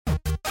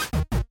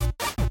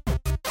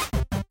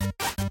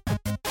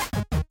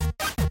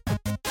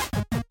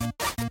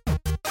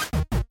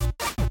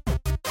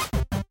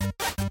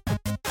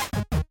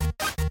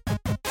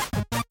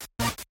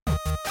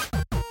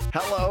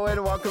Hello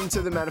and welcome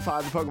to the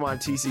Metapod, the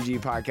Pokemon TCG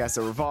podcast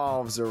that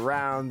revolves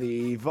around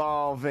the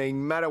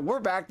evolving meta. We're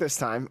back this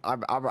time,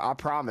 I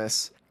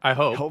promise. I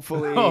hope.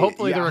 Hopefully,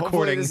 hopefully the recording.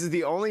 Hopefully this is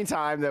the only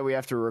time that we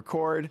have to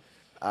record.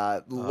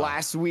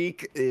 Last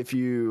week, if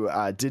you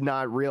did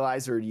not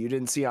realize or you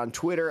didn't see on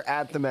Twitter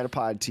at the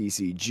Metapod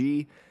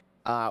TCG,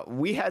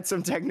 we had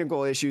some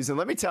technical issues. And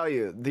let me tell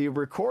you, the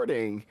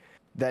recording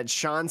that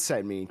Sean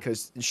sent me,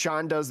 because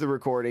Sean does the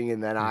recording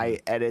and then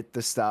I edit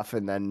the stuff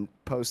and then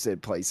post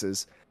it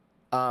places.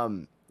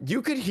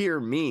 You could hear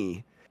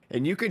me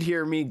and you could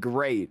hear me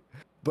great,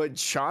 but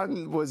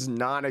Sean was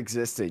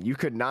non-existent. You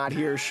could not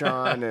hear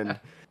Sean.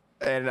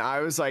 And I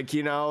was like,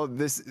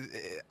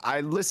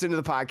 I listened to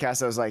the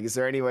podcast. I was like, is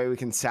there any way we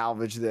can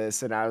salvage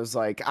this? And I was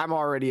like, I'm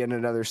already in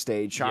another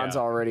stage. Sean's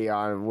already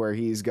on where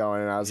he's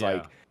going. And I was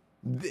like,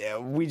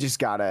 we just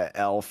got a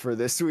L for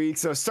this week.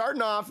 So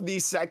starting off the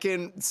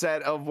second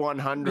set of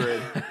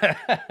 100.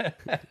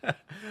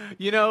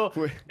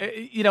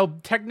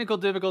 Technical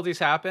difficulties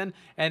happen,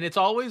 and it's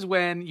always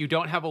when you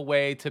don't have a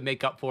way to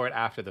make up for it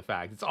after the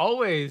fact. It's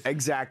always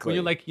exactly when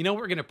you're like,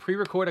 we're going to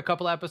pre-record a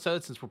couple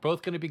episodes since we're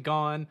both going to be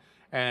gone,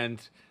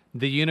 and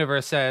the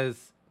universe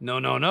says,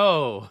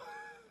 no.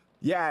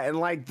 Yeah, and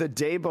like the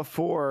day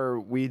before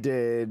we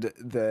did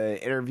the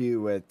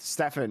interview with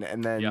Stefan,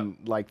 and then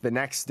like the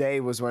next day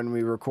was when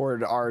we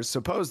recorded our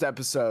supposed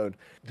episode,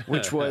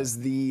 which was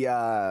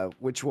a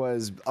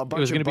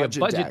bunch of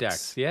budget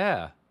decks.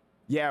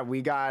 Yeah,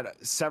 we got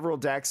several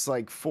decks,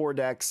 like 4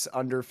 decks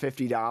under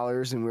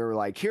 $50, and we were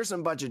like, here's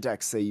some budget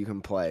decks that you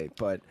can play.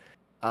 But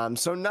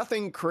so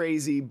nothing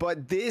crazy.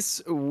 But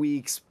this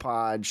week's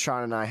pod,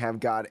 Sean and I have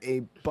got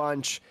a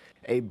bunch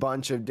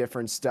of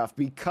different stuff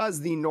because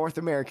the North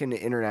American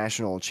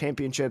International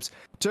Championships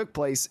took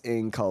place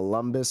in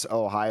Columbus,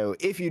 Ohio.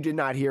 If you did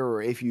not hear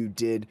or if you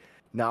did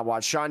not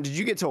watch, Sean, did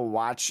you get to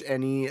watch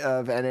any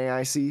of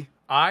NAIC?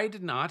 I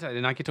did not. I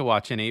did not get to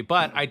watch any,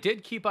 but I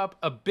did keep up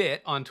a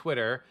bit on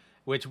Twitter,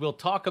 which we'll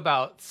talk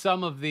about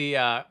some of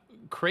the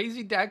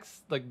crazy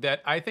decks like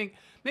that I think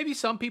maybe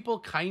some people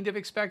kind of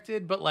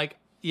expected, but like,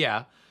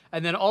 yeah.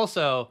 And then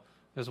also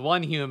there's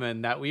one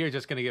human that we are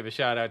just going to give a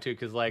shout out to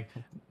because, like,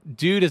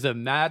 dude is a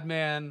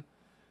madman,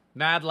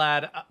 mad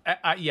lad.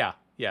 Yeah,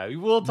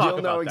 we'll talk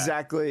about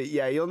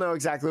that. You'll know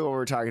exactly what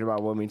we're talking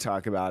about when we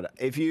talk about it.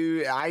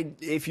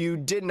 If you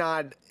did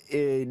not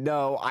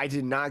know, I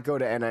did not go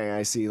to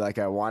NAIC like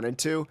I wanted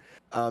to.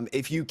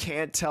 If you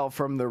can't tell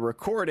from the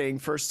recording,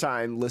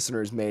 first-time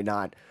listeners may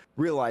not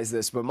realize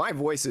this, but my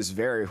voice is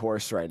very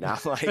hoarse right now.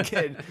 Like,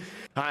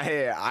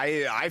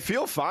 I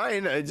feel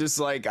fine.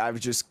 I've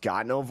just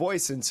got no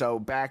voice, and so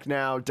back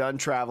now, done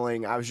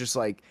traveling. I was just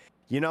like,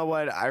 you know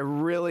what? I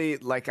really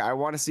I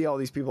want to see all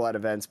these people at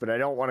events, but I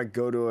don't want to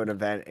go to an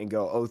event and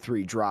go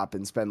 0-3 drop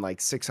and spend like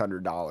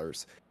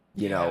 $600,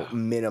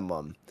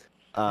 minimum.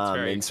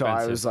 And so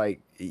I was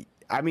like,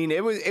 I mean,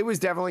 it was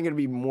definitely going to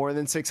be more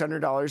than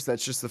 $600.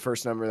 That's just the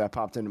first number that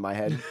popped into my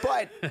head.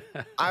 But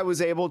I was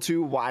able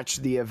to watch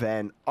the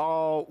event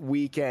all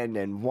weekend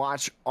and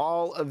watch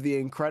all of the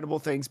incredible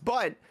things.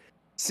 But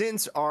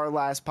since our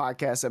last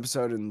podcast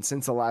episode and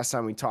since the last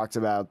time we talked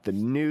about the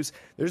news,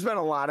 there's been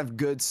a lot of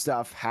good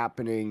stuff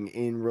happening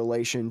in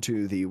relation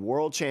to the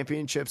World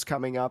Championships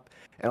coming up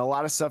and a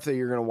lot of stuff that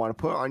you're going to want to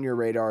put on your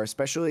radar,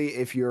 especially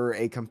if you're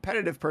a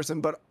competitive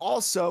person, but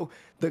also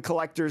the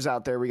collectors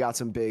out there. We got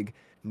some big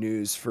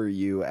news for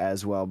you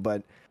as well.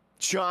 But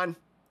Sean,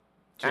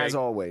 Jake, as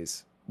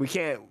always, we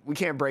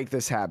can't break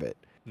this habit.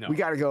 No. We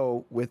got to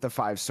go with the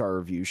 5-star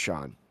review,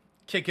 Sean.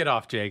 Kick it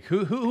off, Jake.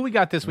 Who we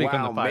got this week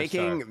on the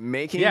 5-star?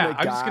 Making the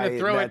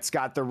guy that's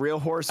got the real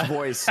hoarse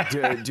voice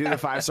do the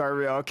 5-star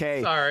review.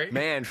 Okay, sorry,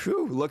 man.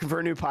 Looking for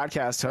a new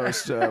podcast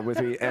host with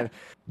me, and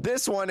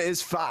this one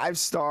is 5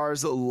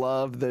 stars.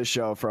 Love the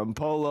show from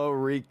Polo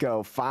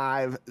Rico.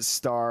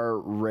 5-star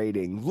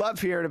rating.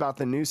 Love hearing about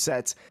the new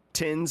sets,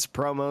 tins,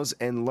 promos,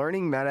 and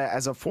learning meta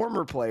as a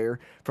former player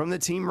from the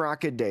Team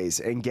Rocket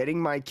days and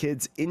getting my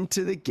kids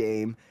into the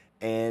game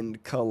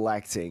and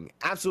collecting.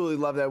 Absolutely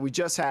love that. We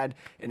just had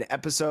an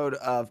episode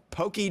of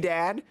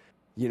PokeDad,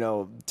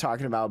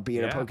 talking about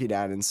being a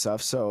PokeDad and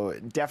stuff. So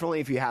definitely,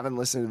 if you haven't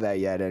listened to that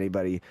yet,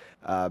 anybody,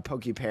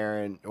 Poke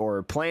parent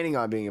or planning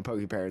on being a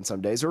Poke parent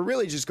some days, or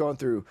really just going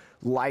through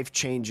life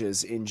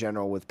changes in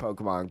general with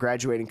Pokemon,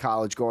 graduating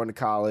college, going to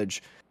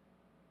college.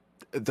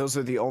 Those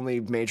are the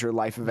only major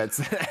life events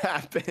that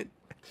happen.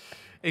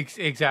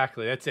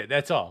 Exactly. That's it.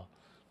 That's all.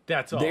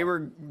 That's all.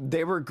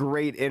 They were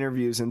great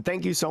interviews, and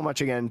thank you so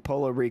much again,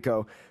 Polo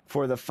Rico,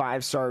 for the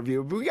 5-star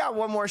review. We got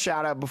one more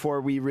shout out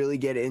before we really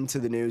get into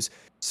the news.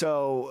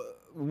 So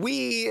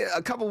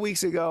a couple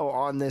weeks ago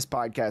on this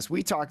podcast,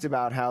 we talked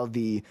about how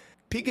the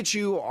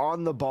Pikachu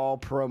on the ball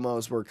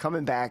promos were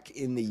coming back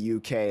in the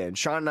UK, and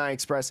Sean and I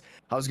expressed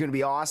how it was going to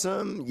be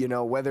awesome.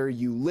 Whether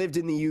you lived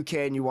in the UK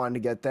and you wanted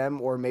to get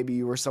them, or maybe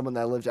you were someone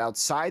that lived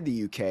outside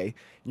the UK and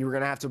you were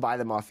going to have to buy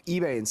them off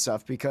eBay and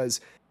stuff, because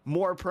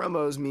more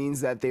promos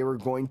means that they were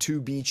going to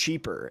be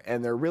cheaper,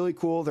 and they're really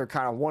cool. They're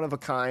kind of one of a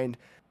kind.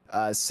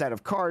 set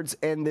of cards.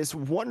 And this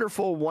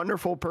wonderful,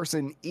 wonderful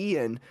person,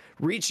 Ian,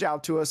 reached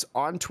out to us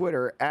on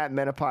Twitter at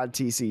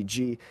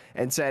MetaPodTCG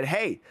and said,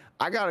 hey,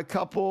 I got a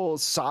couple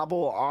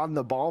Sobble on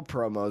the ball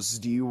promos.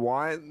 Do you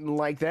want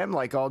like them?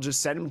 Like, I'll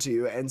just send them to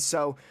you. And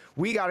so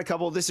we got a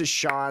couple. This is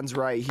Sean's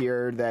right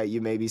here that you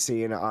may be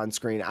seeing on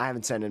screen. I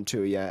haven't sent him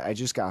to you yet. I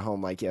just got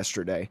home like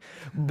yesterday.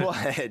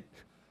 But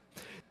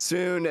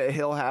soon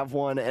he'll have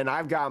one, and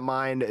I've got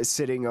mine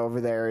sitting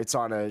over there. It's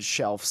on a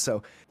shelf.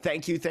 So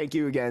thank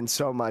you again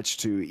so much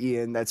to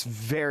Ian. That's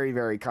very,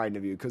 very kind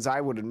of you, because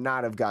I would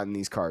not have gotten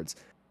these cards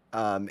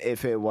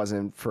if it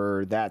wasn't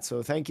for that.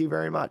 So thank you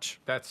very much.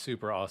 That's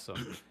super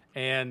awesome.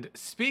 And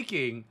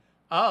speaking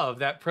of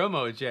that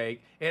promo,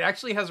 Jake, it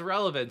actually has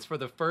relevance for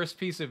the first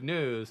piece of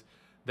news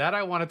that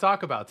I want to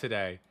talk about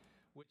today.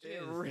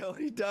 It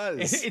really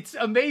does. It's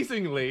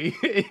amazingly,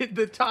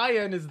 the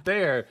tie-in is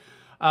there.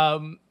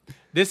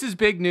 This is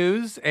big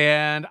news,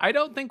 and I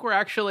don't think we're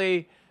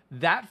actually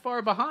that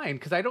far behind,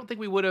 because I don't think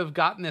we would have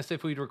gotten this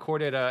if we'd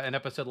recorded an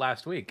episode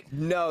last week.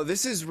 No,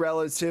 this is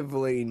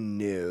relatively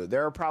new.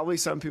 There are probably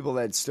some people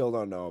that still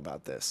don't know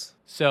about this.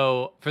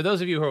 So for those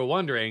of you who are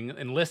wondering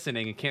and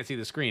listening and can't see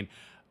the screen,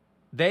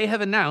 they have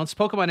announced,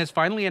 Pokemon has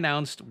finally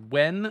announced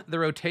when the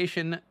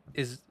rotation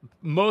is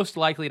most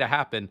likely to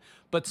happen,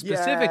 but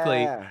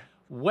specifically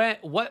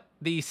what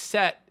the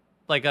set,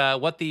 like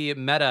what the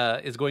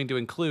meta is going to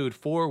include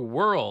for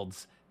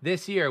Worlds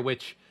this year,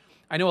 which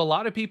I know a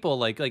lot of people,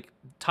 like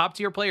top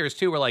tier players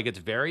too, were like, it's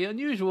very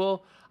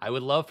unusual. I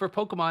would love for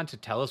Pokemon to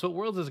tell us what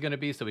Worlds is going to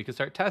be so we can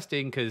start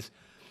testing, because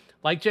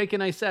like Jake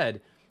and I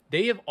said,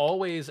 they have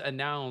always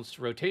announced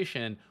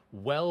rotation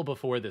well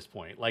before this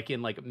point, like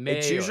in like May.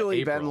 It's usually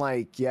or April. been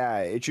like,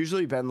 it's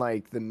usually been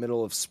like the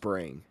middle of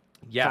spring.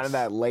 Yes. Kind of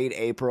that late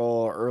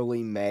April,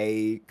 early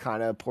May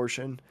kind of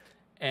portion.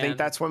 I think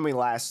that's when we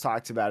last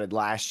talked about it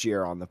last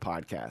year on the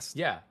podcast.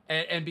 Yeah.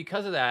 And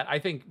because of that, I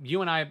think you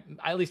and I,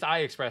 at least I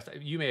expressed,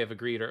 you may have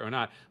agreed or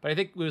not, but I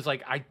think it was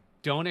like, I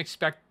don't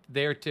expect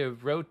them to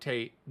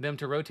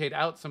rotate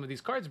out some of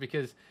these cards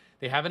because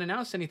they haven't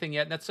announced anything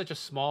yet. And that's such a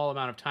small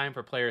amount of time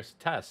for players to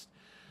test.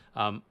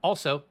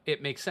 Also,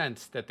 it makes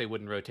sense that they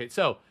wouldn't rotate.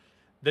 So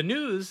the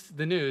news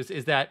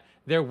is that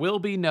there will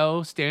be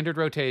no standard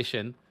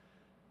rotation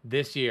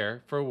this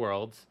year for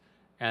Worlds.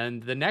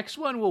 And the next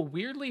one will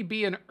weirdly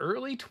be in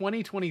early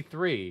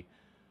 2023,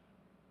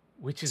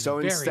 which is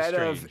very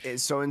strange.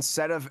 So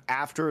instead of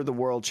after the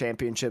World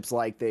Championships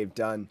like they've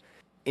done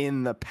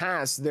in the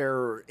past,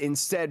 they're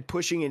instead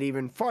pushing it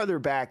even farther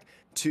back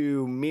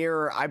to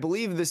mirror. I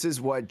believe this is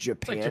what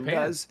Japan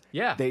does.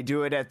 Yeah. They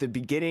do it at the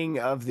beginning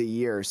of the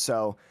year.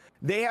 So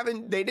they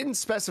didn't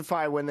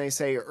specify when they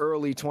say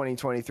early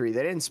 2023.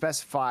 They didn't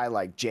specify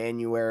like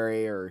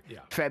January or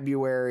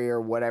February or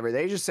whatever.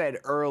 They just said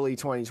early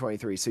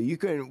 2023. So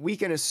we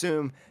can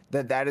assume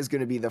that is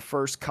going to be the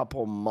first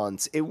couple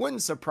months. It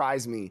wouldn't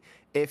surprise me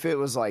if it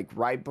was like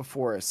right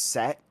before a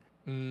set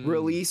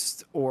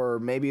released, or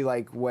maybe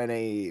like when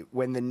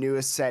the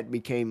newest set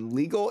became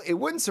legal. It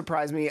wouldn't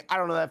surprise me. I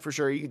don't know that for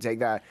sure. You can take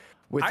that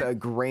with a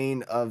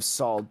grain of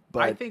salt.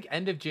 But I think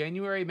end of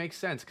January makes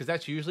sense, because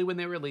that's usually when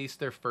they release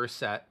their first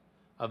set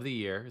of the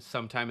year,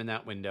 sometime in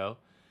that window.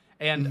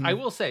 And I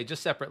will say,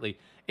 just separately,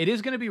 it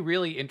is going to be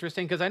really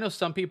interesting, because I know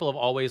some people have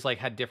always like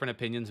had different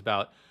opinions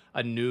about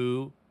a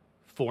new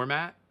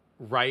format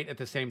right at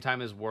the same time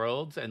as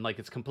Worlds, and like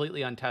it's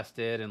completely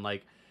untested, and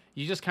like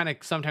you just kind of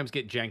sometimes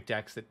get jank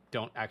decks that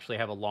don't actually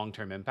have a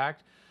long-term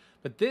impact.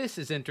 But this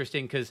is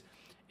interesting because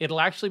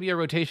it'll actually be a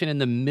rotation in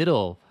the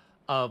middle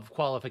of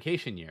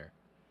qualification year.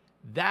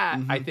 That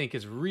I think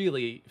is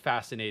really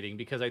fascinating,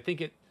 because I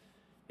think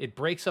it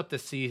breaks up the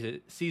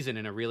season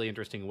in a really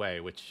interesting way,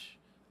 which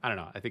I don't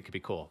know, I think could be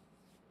cool.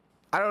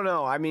 I don't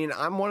know. I mean,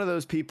 I'm one of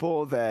those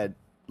people that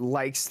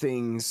likes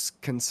things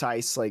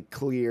concise, like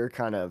clear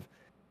kind of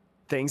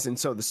things. And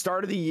so the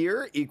start of the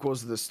year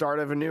equals the start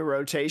of a new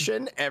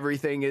rotation.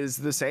 Everything is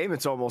the same.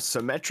 It's almost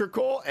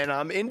symmetrical, and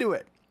I'm into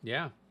it.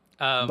 Yeah.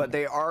 But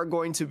they are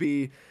going to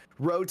be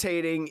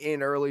rotating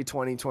in early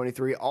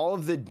 2023, all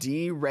of the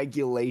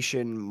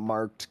deregulation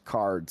marked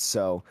cards.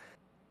 So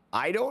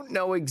I don't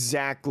know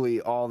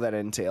exactly all that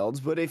entails,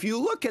 but if you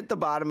look at the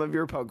bottom of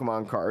your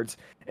Pokemon cards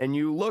and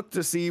you look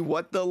to see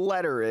what the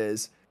letter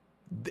is,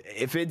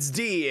 if it's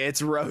D,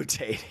 it's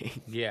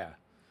rotating. Yeah.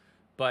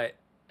 But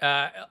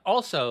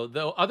also,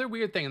 the other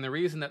weird thing, and the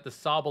reason that the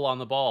Sobble on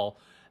the ball,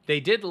 they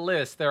did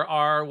list, there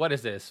are, what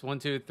is this? 1,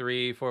 2,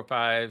 3, 4,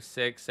 5,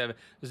 6, 7.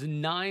 There's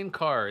 9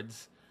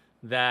 cards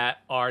that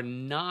are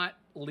not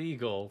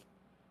legal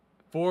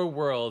for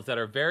Worlds that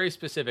are very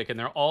specific, and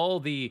they're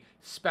all the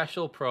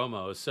special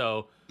promos.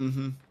 So,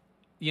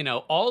 you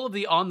know, all of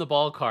the on the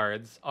ball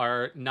cards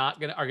are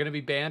gonna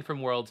be banned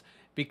from Worlds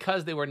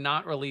because they were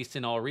not released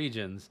in all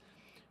regions,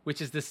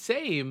 which is the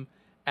same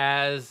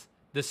as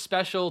the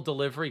special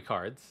delivery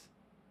cards,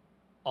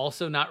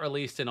 also not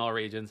released in all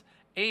regions,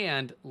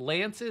 and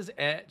Lance's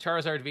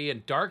Charizard V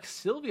and Dark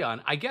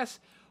Sylveon. I guess,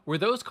 were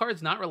those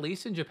cards not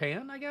released in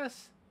Japan, I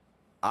guess?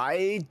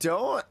 I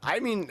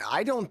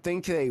don't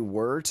think they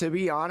were, to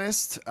be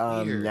honest.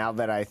 Weird. Now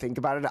that I think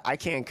about it, I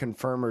can't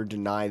confirm or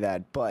deny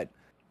that, but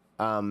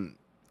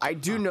I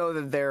do know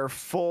that they're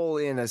full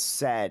in a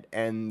set,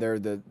 and they're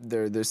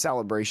the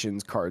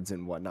celebrations cards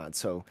and whatnot.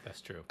 So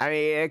That's true. I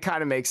mean, it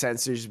kind of makes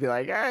sense to just be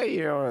like,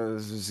 hey,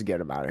 let's just get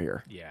them out of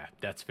here. Yeah,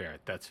 that's fair.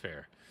 That's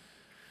fair.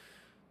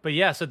 But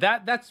yeah, so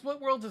that's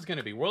what Worlds is going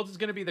to be. Worlds is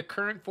going to be the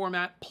current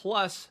format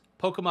plus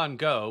Pokemon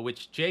Go,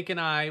 which Jake and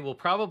I will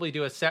probably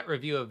do a set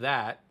review of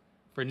that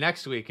for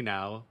next week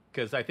now,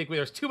 because I think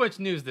there's too much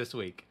news this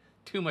week.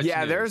 Too much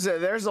news.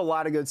 There's a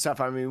lot of good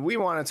stuff. I mean, we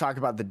want to talk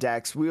about the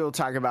decks. We will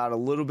talk about a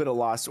little bit of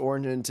Lost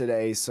Origin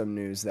today, some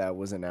news that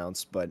was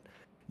announced. But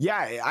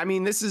yeah, I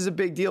mean, this is a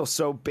big deal.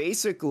 So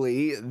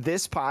basically,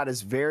 this pod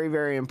is very,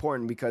 very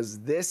important because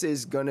this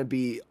is going to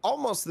be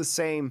almost the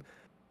same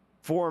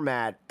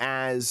format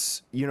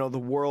as, the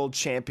World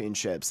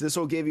Championships. This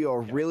will give you a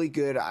really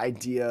good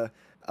idea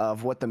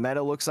of what the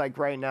meta looks like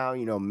right now,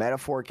 meta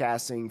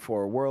forecasting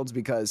for Worlds,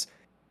 because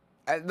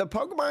the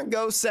Pokemon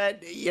Go set,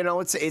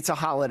 it's a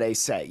holiday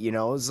set,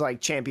 it's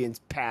like Champion's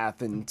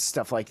Path and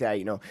stuff like that.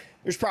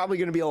 There's probably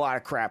going to be a lot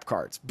of crap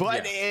cards,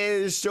 but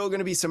there's still going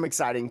to be some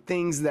exciting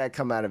things that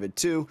come out of it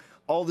too.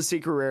 All the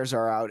secret rares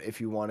are out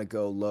if you want to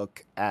go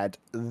look at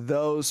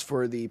those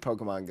for the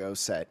Pokemon Go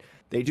set.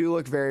 They do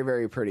look very,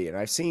 very pretty. And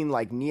I've seen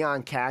like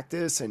Neon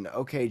Cactus and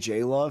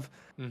OKJ Love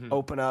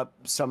open up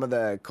some of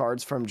the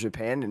cards from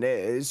Japan, and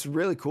it's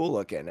really cool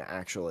looking,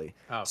 actually.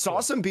 Oh, Saw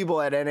cool. some people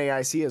at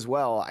NAIC as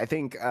well. I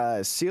think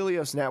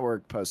Celios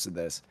Network posted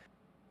this.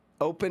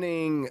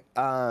 Opening,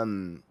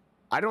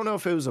 I don't know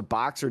if it was a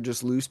box or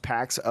just loose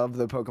packs of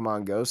the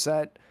Pokemon Go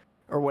set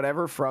or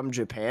whatever from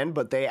Japan,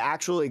 but they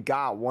actually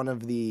got one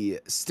of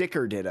the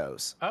sticker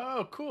dittos.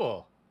 Oh,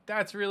 cool.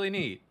 That's really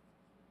neat.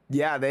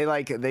 Yeah,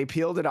 they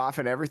peeled it off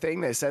and everything.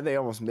 They said they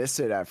almost missed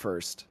it at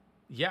first.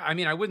 Yeah, I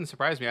mean, I wouldn't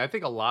surprise me. I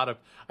think a lot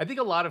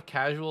of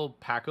casual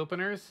pack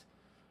openers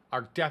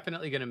are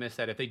definitely going to miss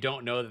that if they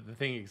don't know that the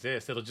thing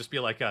exists. It'll just be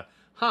like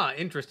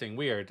interesting,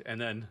 weird,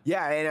 and then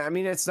yeah, and I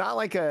mean, it's not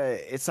like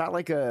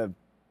a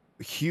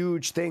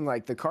huge thing.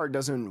 Like the card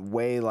doesn't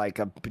weigh like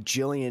a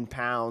bajillion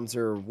pounds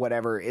or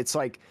whatever. It's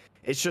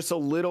just a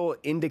little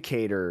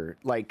indicator,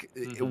 like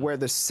where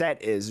the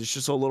set is. It's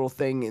just a little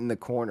thing in the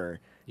corner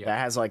that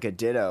has like a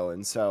ditto.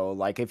 And so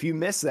like if you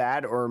miss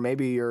that, or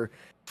maybe you're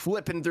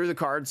flipping through the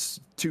cards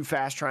too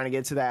fast trying to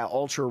get to that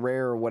ultra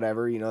rare or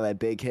whatever, that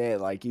big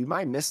hit, like you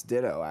might miss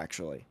ditto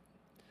actually.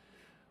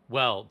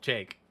 Well,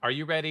 Jake, are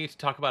you ready to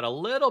talk about a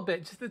little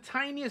bit, just the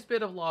tiniest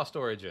bit of Lost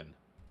Origin?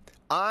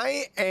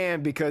 I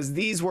am, because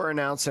these were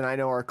announced and I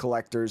know our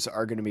collectors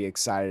are going to be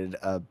excited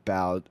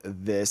about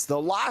this.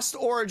 The Lost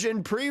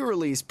Origin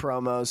pre-release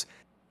promos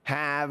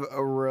have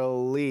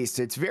released.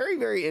 It's very,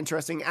 very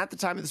interesting. At the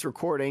time of this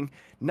recording,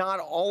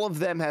 not all of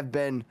them have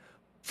been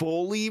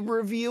fully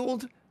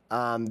revealed.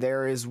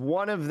 There is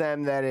one of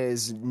them that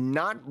is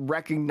not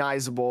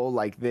recognizable.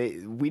 Like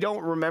we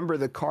don't remember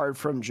the card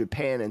from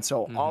Japan, and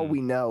so all we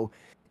know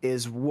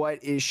is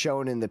what is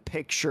shown in the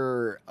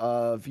picture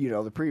of,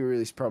 the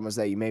pre-release promos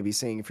that you may be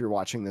seeing if you're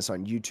watching this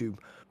on YouTube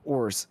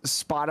or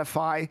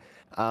Spotify.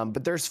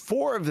 But there's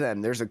 4 of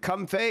them. There's a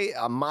Comfey,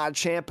 a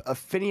Machamp, a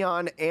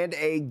Finneon, and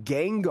a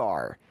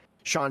Gengar.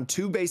 Sean,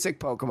 2 basic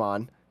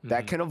Pokemon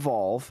that can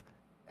evolve,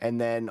 and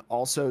then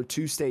also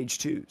 2 stage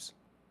 2s.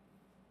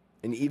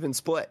 An even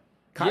split.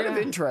 Kind of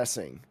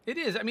interesting. It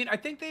is. I mean, I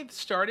think they've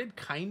started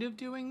kind of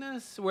doing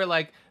this where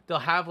like they'll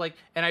have like,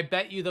 and I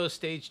bet you those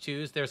stage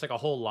 2s, there's like a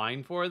whole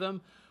line for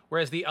them.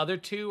 Whereas the other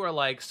 2 are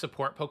like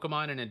support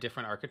Pokemon in a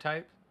different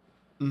archetype.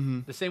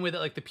 The same way that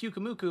like the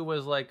Pyukumuku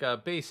was like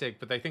a basic,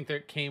 but I think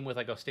that came with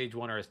like a stage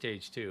 1 or a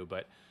stage 2.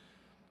 But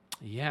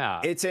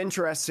yeah, it's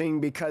interesting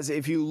because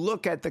if you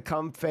look at the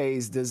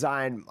Comfey's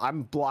design,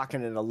 I'm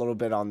blocking it a little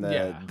bit on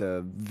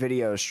the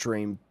video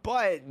stream,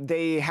 but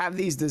they have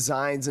these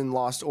designs in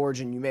Lost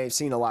Origin. You may have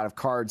seen a lot of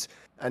cards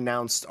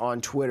announced on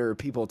Twitter,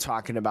 people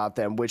talking about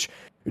them, which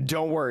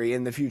don't worry,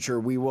 in the future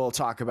we will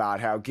talk about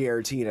how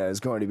Giratina is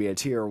going to be a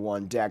tier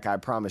 1 deck. I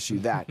promise you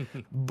that.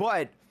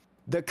 But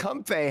the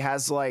Comfey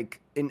has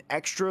like an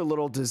extra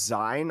little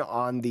design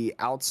on the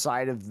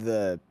outside of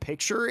the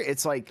picture.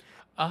 It's like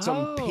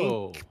some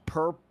pink,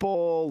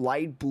 purple,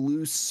 light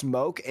blue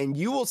smoke, and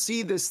you will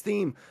see this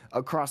theme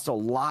across a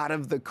lot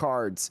of the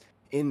cards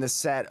in the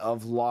set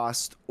of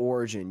Lost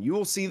Origin. You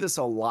will see this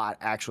a lot,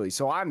 actually.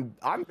 So I'm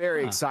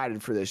very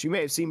excited for this. You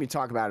may have seen me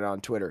talk about it on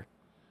Twitter.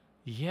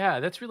 Yeah,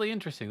 that's really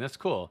interesting. That's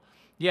cool.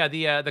 Yeah,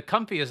 the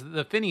Comfey is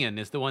the Finneon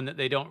is the one that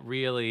they don't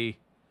really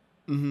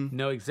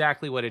know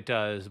exactly what it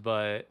does,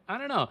 but I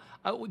don't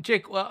know.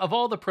 Jake, of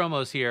all the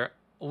promos here,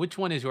 which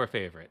one is your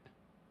favorite?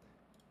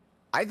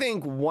 I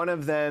think one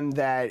of them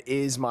that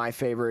is my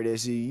favorite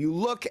is you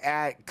look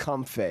at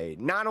Comfey,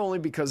 not only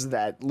because of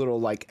that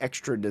little like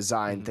extra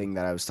design thing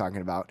that I was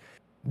talking about.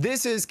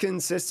 This is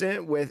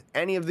consistent with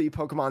any of the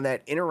Pokemon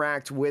that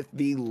interact with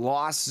the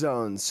Lost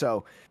Zone.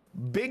 So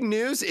Big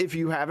news, if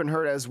you haven't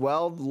heard as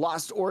well,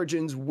 Lost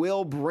Origins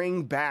will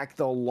bring back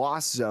the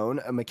Lost Zone,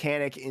 a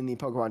mechanic in the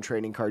Pokemon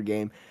trading card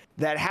game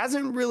that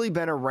hasn't really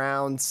been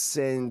around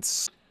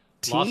since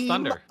Lost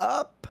Thunder.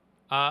 Up.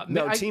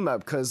 Team Up,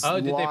 because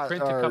did they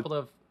print a couple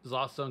of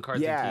Lost Zone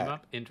cards in Team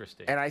Up?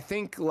 Interesting. And I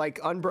think like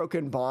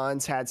Unbroken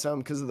Bonds had some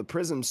because of the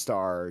Prism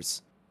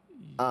Stars.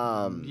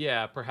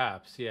 Yeah,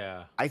 perhaps.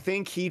 Yeah. I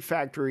think Heat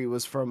Factory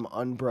was from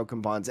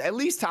Unbroken Bonds. At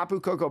least Tapu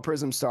Koko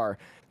Prism Star,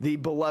 the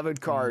beloved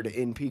card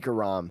in Pika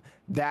Rom,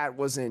 that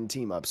was in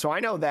Team Up. So I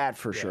know that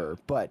for sure.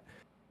 But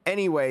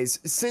anyways,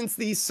 since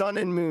the Sun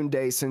and Moon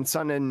Day, since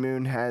Sun and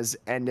Moon has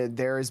ended,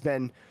 there has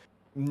been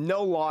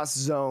no Lost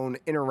Zone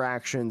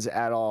interactions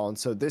at all. And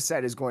so this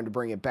set is going to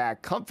bring it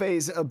back.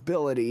 Comfey's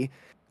ability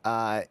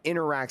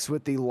interacts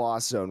with the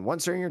Lost Zone.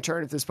 Once during your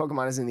turn, if this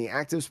Pokemon is in the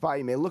active spot,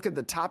 you may look at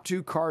the top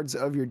 2 cards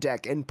of your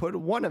deck and put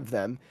one of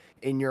them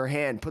in your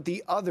hand. Put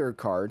the other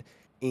card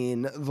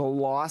in the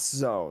Lost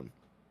Zone.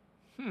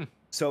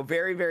 So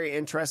very, very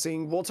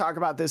interesting. We'll talk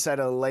about this at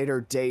a later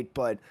date,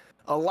 but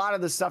a lot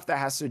of the stuff that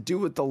has to do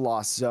with the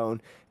Lost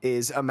Zone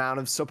is amount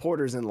of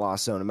supporters in the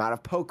Lost Zone, amount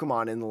of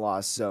Pokemon in the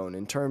Lost Zone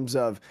in terms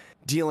of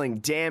dealing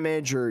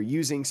damage or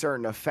using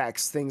certain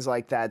effects, things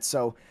like that.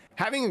 So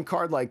having a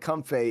card like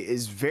Comfey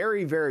is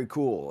very, very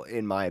cool,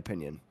 in my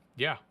opinion.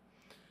 Yeah.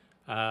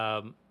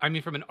 I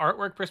mean, from an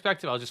artwork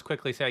perspective, I'll just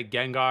quickly say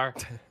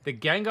Gengar. The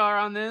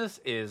Gengar on this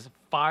is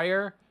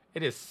fire.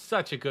 It is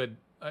such a good,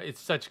 it's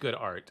such good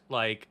art.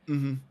 Like,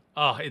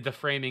 the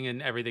framing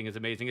and everything is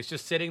amazing. It's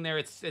just sitting there.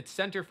 It's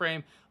center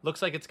frame.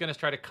 Looks like it's going to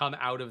try to come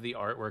out of the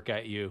artwork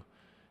at you.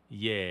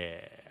 Yeah.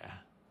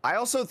 I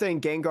also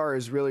think Gengar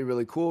is really,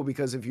 really cool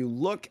because if you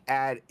look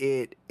at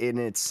it in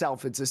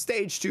itself, it's a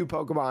stage 2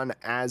 Pokemon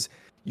as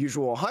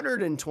usual,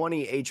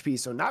 120 HP,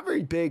 so not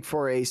very big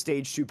for a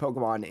stage 2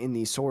 Pokemon in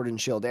the Sword and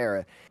Shield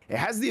era. It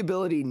has the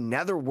ability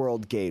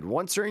Netherworld Gate.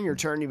 Once during your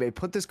turn, you may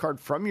put this card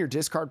from your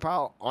discard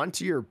pile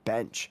onto your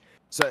bench.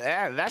 So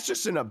that's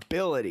just an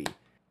ability.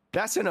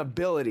 That's an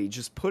ability,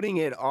 just putting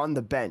it on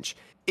the bench.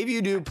 If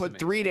you do, put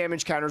 3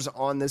 damage counters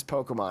on this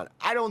Pokemon.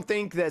 I don't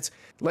think that's,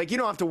 like, you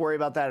don't have to worry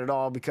about that at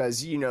all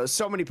because, you know,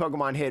 so many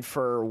Pokemon hit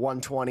for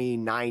 120,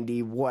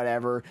 90,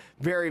 whatever,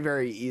 very,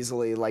 very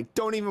easily. Like,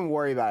 don't even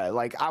worry about it.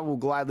 Like, I will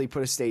gladly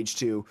put a stage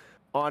 2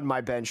 on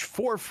my bench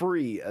for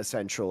free,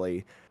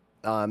 essentially.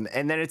 And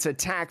then its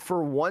attack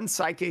for 1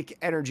 psychic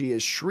energy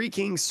is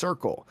Shrieking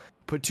Circle.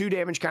 Put 2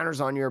 damage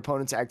counters on your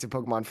opponent's active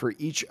Pokemon for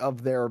each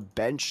of their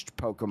benched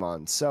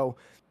Pokemon. So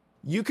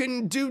you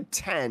can do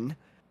 10,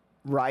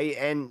 right?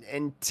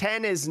 And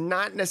 10 is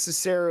not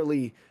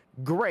necessarily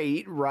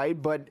great,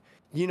 right? But,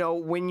 you know,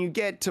 when you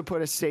get to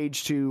put a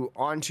stage 2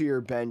 onto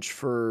your bench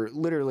for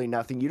literally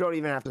nothing, you don't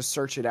even have to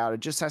search it out. It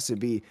just has to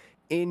be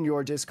in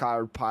your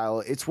discard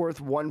pile. It's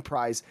worth 1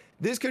 prize.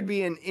 This could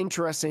be an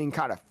interesting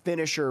kind of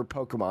finisher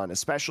Pokemon,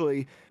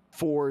 especially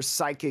for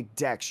Psychic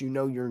decks. You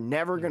know you're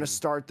never going to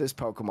start this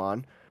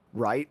Pokemon,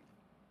 right?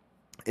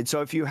 And so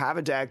if you have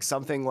a deck,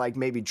 something like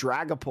maybe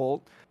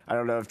Dragapult, I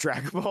don't know if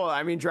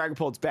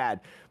Dragapult's bad,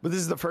 but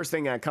this is the first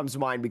thing that comes to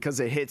mind because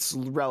it hits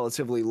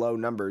relatively low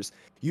numbers.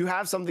 You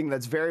have something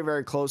that's very,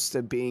 very close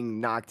to being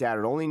knocked out.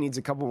 It only needs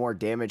a couple more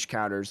damage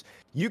counters.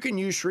 You can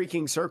use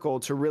Shrieking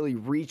Circle to really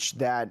reach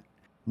that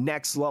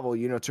next level,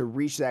 you know, to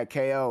reach that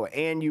KO,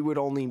 and you would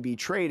only be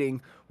trading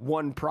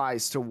 1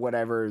 prize to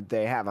whatever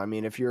they have. I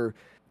mean, if you're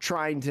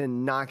trying to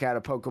knock out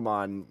a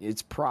Pokemon,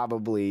 it's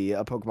probably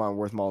a Pokemon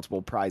worth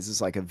multiple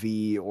prizes like a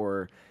V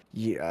or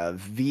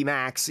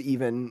VMAX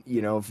even,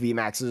 you know,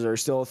 VMAXs are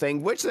still a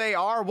thing, which they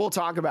are. We'll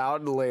talk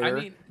about later. I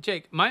mean,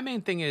 Jake, my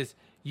main thing is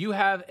you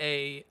have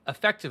a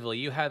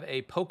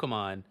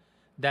Pokemon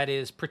that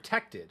is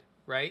protected,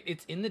 right?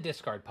 It's in the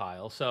discard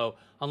pile. So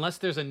unless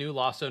there's a new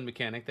Lost Zone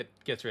mechanic that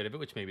gets rid of it,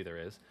 which maybe there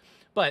is,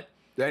 but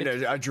and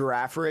a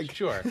Giraffe Rig.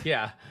 Sure.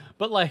 Yeah.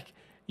 But like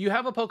you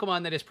have a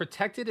Pokemon that is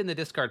protected in the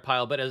discard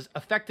pile, but is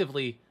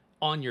effectively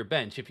on your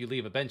bench if you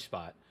leave a bench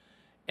spot,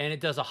 and it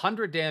does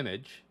 100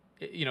 damage,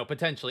 you know,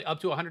 potentially up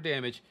to 100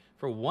 damage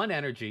for 1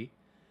 energy,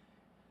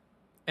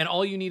 and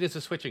all you need is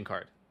a switching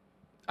card.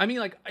 I mean,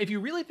 like, if you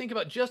really think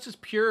about just as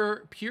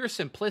pure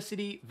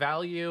simplicity,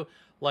 value,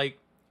 like,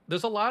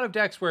 there's a lot of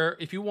decks where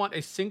if you want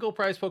a single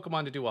prize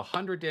Pokemon to do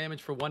 100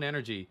 damage for 1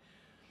 energy,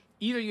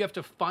 either you have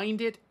to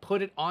find it,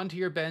 put it onto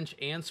your bench,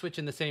 and switch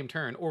in the same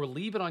turn, or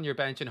leave it on your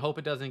bench and hope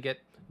it doesn't get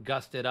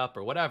gusted up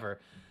or whatever.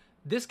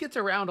 This gets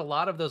around a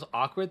lot of those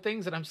awkward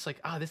things, and I'm just like,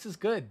 this is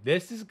good.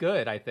 This is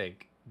good, I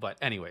think. But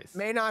anyways, it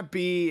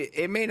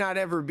may not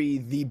ever be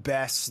the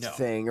best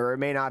thing, or it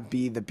may not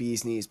be the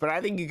bee's knees, but I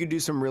think you could do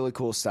some really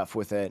cool stuff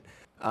with it,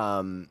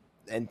 and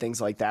things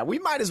like that. We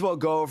might as well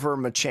go over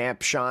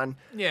Machamp, Sean,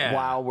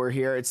 while we're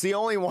here. It's the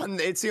only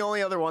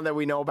other one that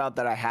we know about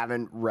that I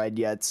haven't read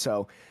yet.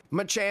 So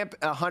Machamp,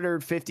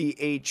 150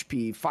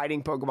 HP,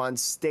 fighting Pokemon,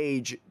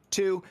 stage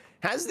 2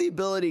 has the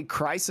ability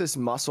Crisis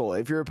Muscle.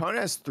 If your opponent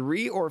has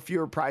 3 or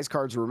fewer prize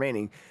cards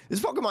remaining, this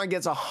Pokemon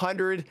gets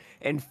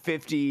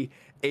 150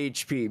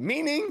 HP,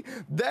 meaning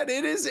that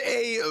it is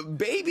a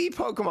baby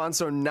Pokemon,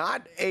 so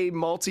not a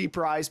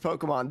multi-prize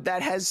Pokemon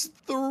that has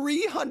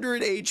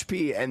 300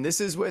 HP, and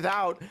this is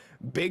without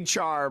Big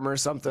Charm or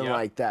something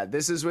like that.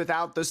 This is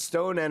without the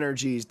Stone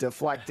Energies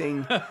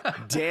deflecting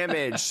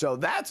damage, so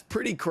that's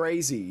pretty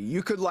crazy.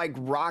 You could like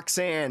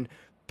Roxanne,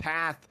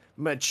 Path,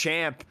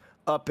 Machamp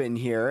up in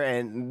here,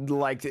 and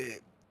like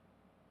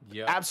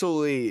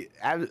absolutely,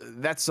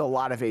 that's a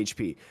lot of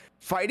HP.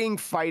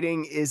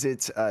 Fighting is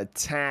its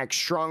attack.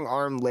 Strong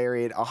Arm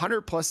Lariat,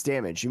 100 plus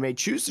damage. You may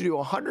choose to do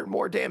 100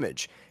 more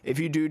damage. If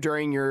you do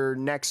during your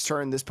next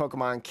turn, this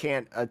Pokemon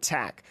can't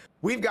attack.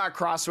 We've got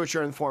Cross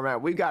Switcher in the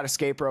format. We've got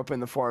Escape Rope in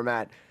the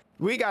format.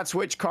 We got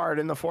Switch Card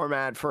in the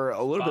format for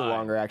a little bit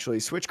longer, actually.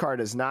 Switch Card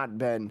has not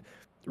been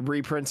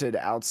reprinted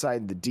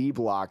outside the D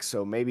block,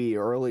 so maybe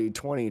early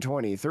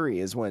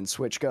 2023 is when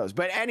Switch goes.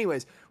 But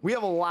anyways, we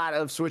have a lot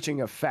of switching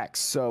effects,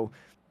 so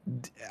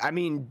I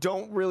mean,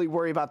 don't really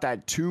worry about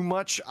that too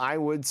much, I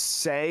would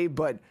say,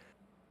 but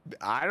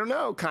I don't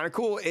know, kind of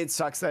cool. It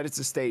sucks that it's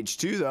a stage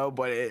 2 though,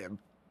 but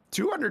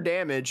 200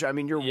 damage. I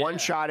mean, you're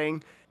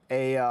one-shotting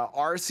a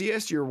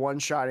Arceus, you're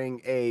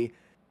one-shotting a...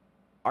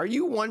 Are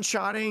you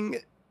one-shotting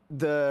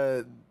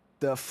the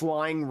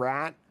flying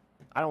rat?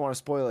 I don't want to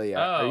spoil it yet.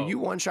 Are you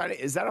one-shotting?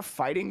 Is that a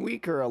fighting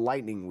week or a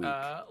lightning week?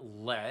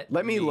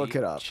 Let me look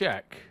it up.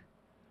 Check.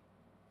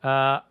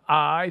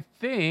 I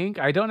think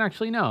I don't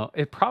actually know.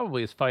 It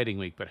probably is fighting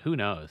week, but who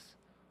knows?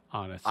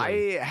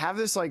 Honestly, I have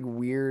this like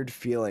weird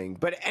feeling.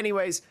 But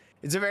anyways,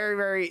 it's a very,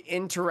 very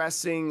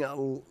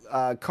interesting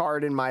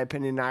card in my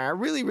opinion. I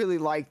really, really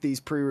like these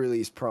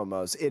pre-release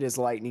promos. It is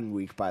Lightning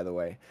Week, by the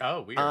way.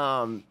 Oh, weird.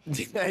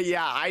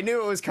 Yeah, I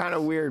knew it was kind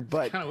of weird,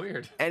 but kind of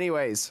weird.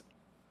 Anyways,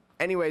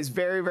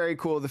 very, very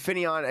cool. The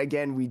Finneon,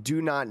 again, we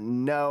do not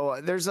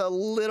know. There's a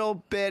little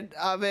bit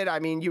of it. I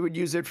mean, you would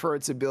use it for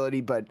its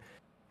ability, but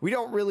we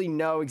don't really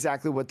know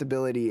exactly what the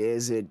ability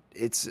is. It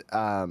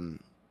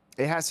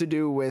has to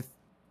do with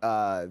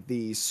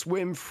the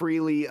Swim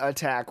Freely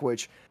attack,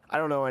 which I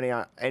don't know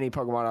any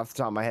Pokemon off the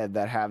top of my head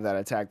that have that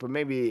attack, but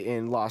maybe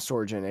in Lost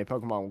Origin a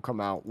Pokemon will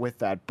come out with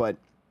that. But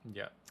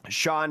yeah,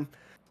 Sean,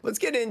 let's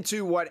get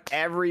into what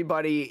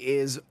everybody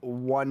is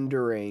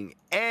wondering.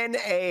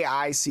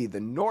 NAIC, the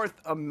North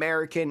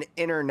American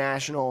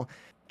International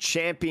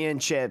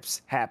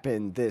Championships,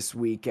 happened this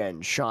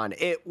weekend. Sean,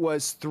 it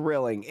was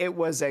thrilling. It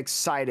was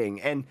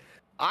exciting. And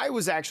I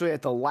was actually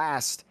at the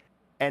last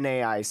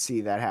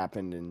NAIC that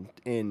happened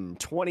in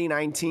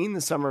 2019, the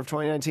summer of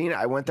 2019.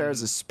 I went there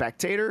as a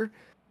spectator.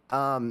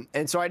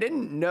 And so I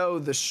didn't know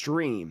the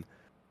stream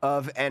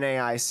of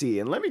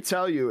NAIC. And let me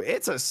tell you,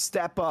 it's a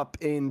step up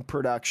in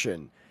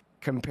production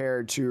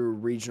compared to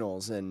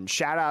regionals. And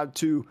shout out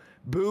to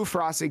Boo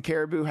Frosted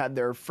Caribou, had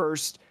their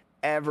first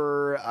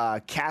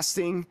ever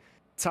casting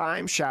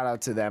time. Shout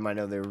out to them. I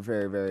know they were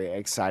very, very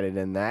excited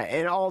in that.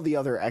 And all the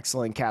other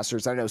excellent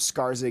casters. I know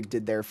Skarzig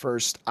did their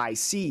first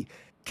IC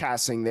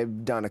casting.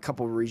 They've done a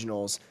couple of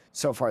regionals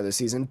so far this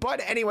season. But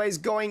anyways,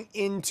 going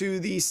into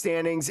the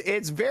standings,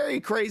 it's very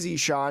crazy,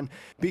 Sean,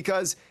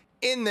 because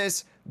in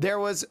this, there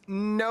was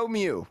no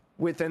Mew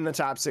within the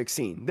top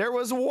 16. There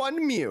was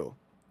one Mew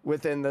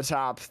within the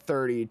top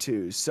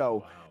 32.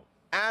 So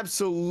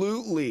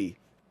absolutely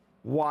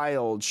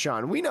wild,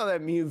 Sean. We know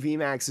that Mew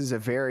VMAX is a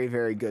very,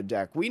 very good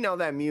deck. We know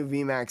that Mew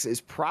VMAX is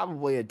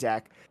probably a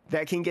deck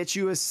that can get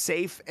you a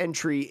safe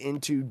entry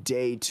into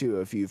day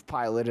 2 if you've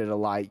piloted a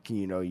lot.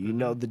 You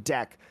know the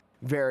deck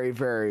very,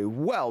 very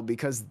well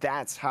because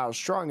that's how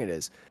strong it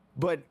is.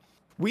 But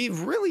we've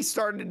really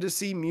started to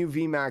see Mew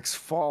VMAX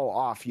fall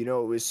off. You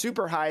know, it was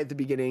super high at the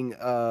beginning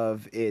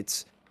of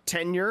its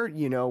tenure,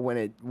 you know, when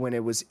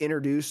it was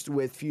introduced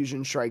with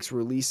Fusion Strike's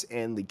release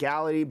and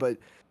legality, but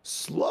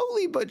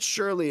slowly but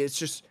surely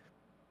it's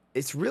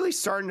really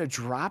starting to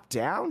drop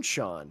down,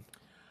 Sean.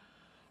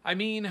 I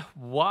mean,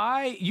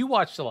 why? You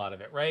watched a lot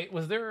of it, right?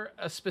 Was there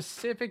a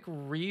specific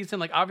reason?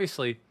 Like,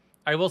 obviously,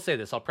 I will say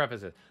this, I'll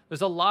preface it.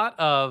 There's a lot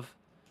of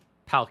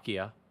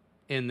Palkia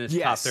in this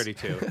top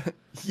 32.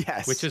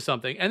 Yes. Which is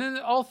something. And then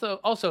also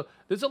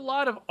there's a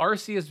lot of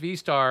Arceus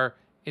V-Star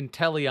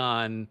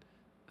Inteleon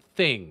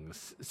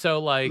things. So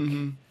like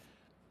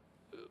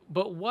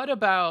but what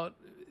about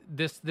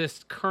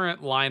this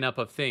current lineup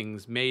of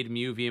things made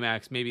Mew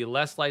VMAX maybe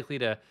less likely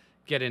to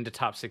get into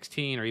top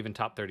 16 or even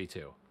top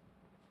 32?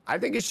 I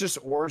think it's just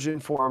Origin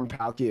form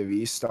Palkia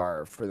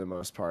V-Star for the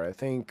most part. I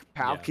think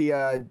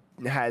Palkia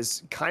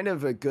has kind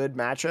of a good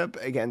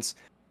matchup against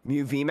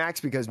Mew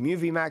VMAX because Mew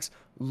VMAX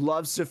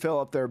loves to fill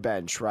up their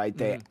bench, right?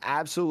 They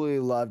absolutely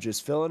love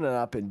just filling it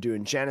up and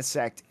doing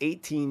Genesect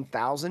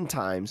 18,000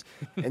 times.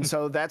 And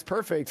so that's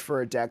perfect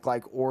for a deck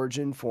like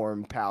Origin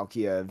form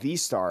Palkia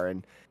V-Star.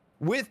 And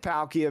with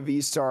Palkia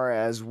V-Star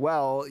as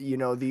well, you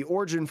know, the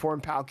Origin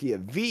form Palkia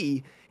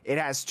V it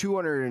has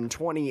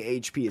 220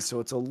 HP, so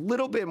it's a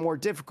little bit more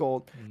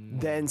difficult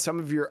than some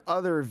of your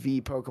other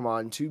V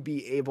Pokemon to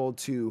be able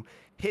to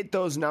hit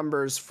those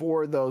numbers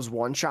for those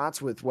one-shots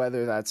with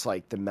whether that's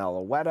like the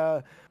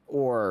Meloetta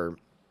or,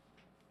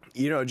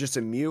 you know, just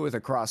a Mew with a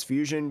cross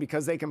fusion,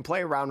 because they can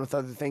play around with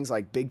other things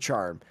like Big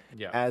Charm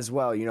as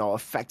well, you know,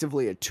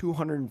 effectively a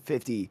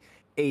 250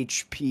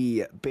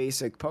 HP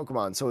basic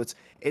Pokemon. So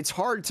it's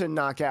hard to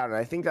knock out, and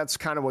I think that's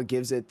kind of what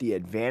gives it the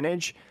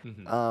advantage.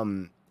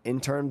 In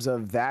terms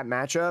of that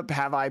matchup.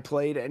 Have I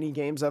played any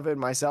games of it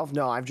myself?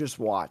 No, I've just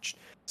watched.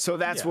 So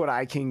that's what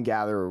I can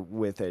gather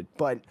with it.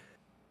 But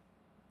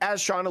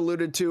as Sean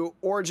alluded to,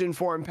 Origin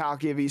form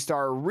Palkia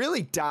V-Star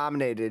really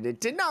dominated.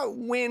 It did not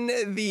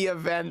win the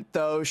event,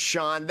 though,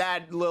 Sean.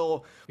 That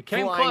little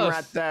flying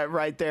rat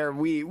right there,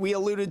 we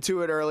alluded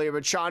to it earlier.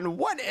 But, Sean,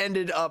 what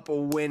ended up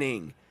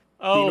winning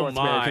the North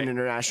American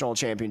International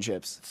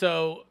Championships?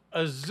 So,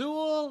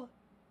 Azul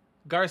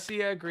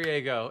Garcia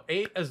Griego,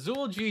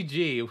 Azul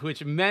GG,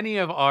 which many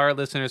of our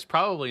listeners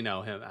probably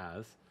know him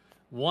as,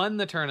 won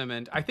the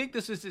tournament. I think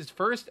this is his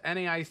first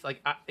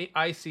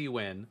IC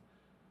win.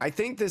 I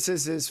think this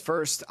is his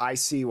first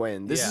IC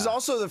win. This is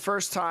also the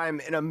first time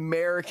an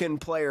American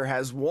player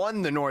has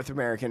won the North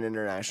American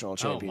International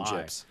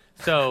Championships.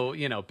 So,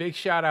 you know, big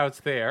shout outs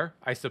there,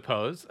 I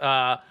suppose.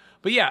 But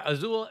yeah,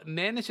 Azul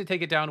managed to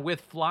take it down with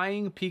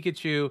Flying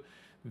Pikachu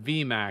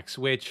VMAX,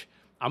 which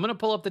I'm going to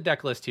pull up the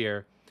deck list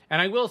here.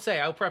 And I will say,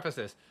 I'll preface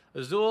this.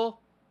 Azul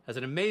has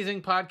an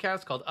amazing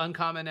podcast called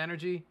Uncommon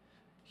Energy.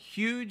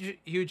 Huge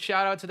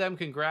shout out to them.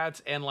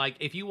 Congrats. And like,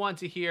 if you want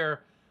to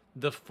hear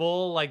the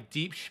full like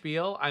deep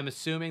spiel, I'm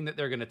assuming that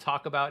they're going to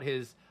talk about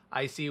his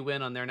IC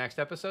win on their next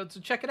episode.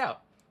 So check it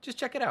out. Just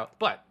check it out.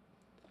 But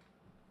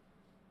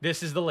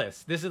this is the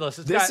list. This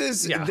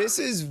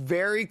is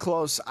very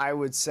close, I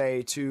would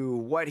say, to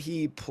what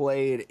he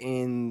played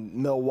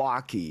in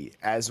Milwaukee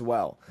as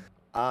well.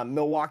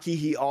 Milwaukee,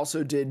 he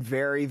also did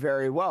very,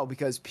 very well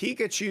because Flying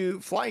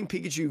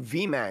Pikachu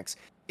VMAX,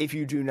 if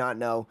you do not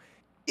know,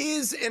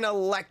 is an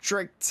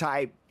electric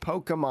type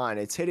Pokemon.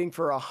 It's hitting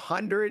for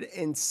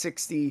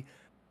 160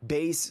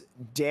 base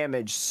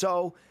damage.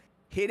 So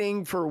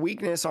hitting for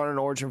weakness on an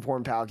Origin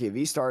form Palkia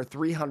V-Star,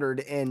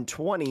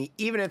 320.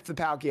 Even if the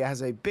Palkia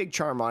has a big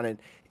charm on it,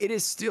 it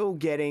is still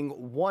getting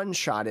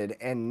one-shotted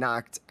and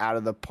knocked out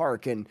of the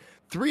park. And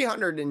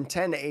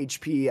 310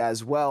 HP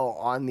as well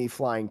on the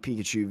Flying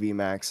Pikachu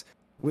VMAX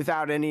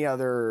without any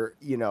other,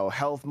 you know,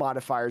 health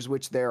modifiers,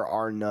 which there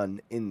are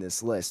none in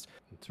this list.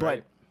 That's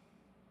right.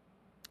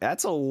 But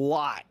that's a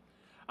lot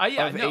of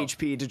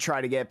HP to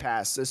try to get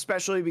past,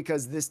 especially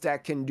because this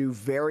deck can do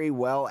very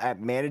well at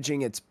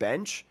managing its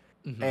bench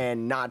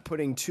and not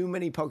putting too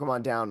many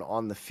Pokemon down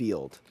on the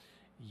field.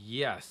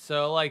 Yeah,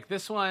 so like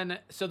this one,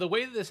 so the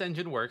way that this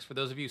engine works, for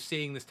those of you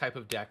seeing this type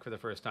of deck for the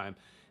first time,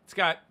 it's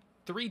got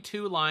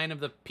 3-2 line of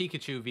the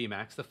Pikachu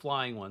VMAX, the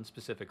flying one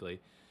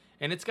specifically,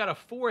 and it's got a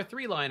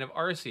 4-3 line of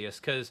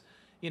Arceus, because,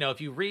 you know, if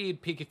you read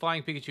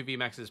Flying Pikachu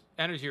VMAX's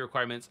energy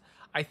requirements,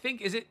 I think,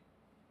 is it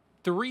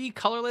 3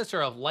 colorless or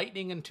a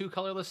lightning and 2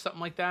 colorless,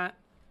 something like that?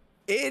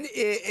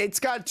 It's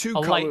got 2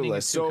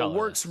 colorless, so it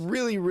works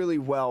really, really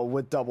well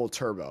with double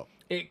turbo.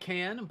 It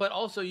can, but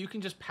also you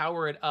can just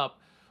power it up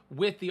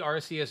with the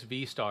Arceus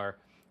V-Star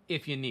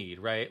if you need,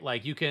 right?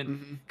 Like you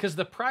can, because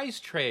the prize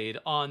trade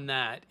on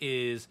that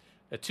is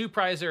a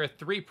 2-prizer, a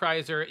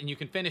 3-prizer, and you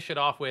can finish it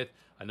off with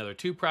another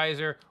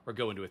 2-prizer or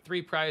go into a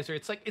 3-prizer.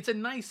 It's like, it's a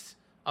nice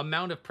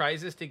amount of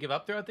prizes to give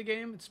up throughout the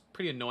game. It's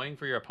pretty annoying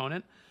for your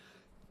opponent.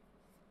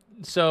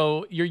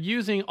 So you're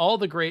using all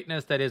the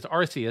greatness that is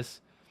Arceus,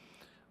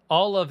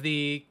 all of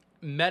the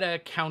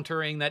meta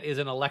countering that is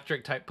an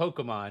electric type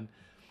Pokemon,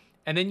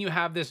 and then you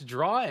have this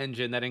draw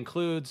engine that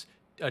includes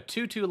a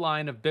 2-2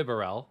 line of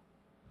Bibarel.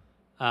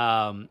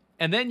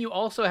 And then you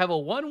also have a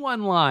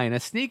 1-1 line, a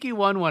sneaky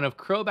 1-1 of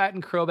Crobat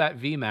and Crobat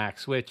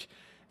VMAX, which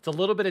it's a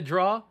little bit of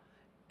draw,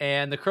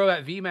 and the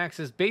Crobat VMAX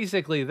is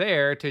basically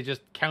there to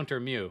just counter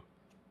Mew.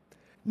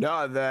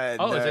 No, the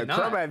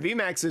Crobat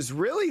VMAX is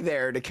really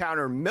there to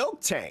counter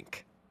Milk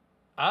Tank,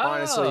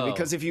 honestly,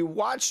 because if you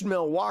watched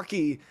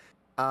Milwaukee,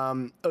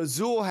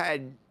 Azul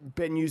had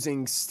been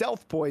using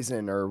Stealth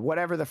Poison or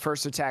whatever the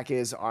first attack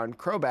is on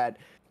Crobat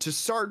to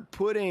start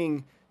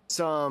putting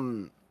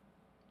some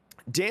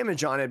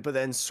damage on it, but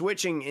then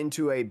switching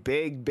into a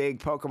big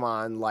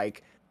Pokemon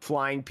like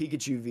Flying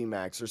Pikachu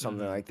VMAX or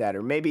something like that,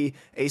 or maybe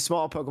a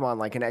small Pokemon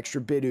like an extra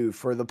Bidoof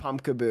for the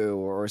Pumpkaboo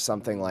or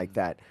something like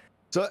that.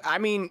 So, I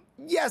mean,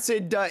 yes,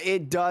 it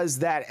does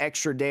that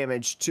extra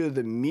damage to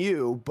the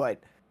Mew, but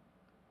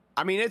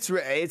I mean,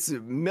 it's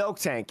Milk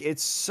Tank.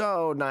 It's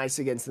so nice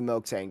against the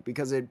Milk Tank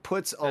because it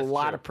puts a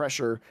lot of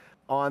pressure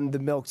on the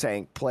Milk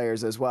Tank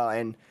players as well.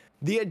 And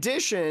the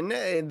addition,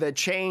 the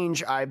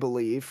change, I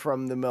believe,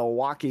 from the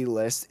Milwaukee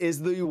list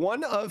is the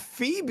one of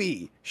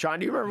Phoebe. Sean,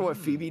 do you remember what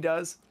Phoebe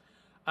does?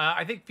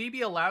 I think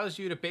Phoebe allows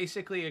you to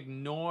basically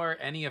ignore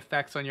any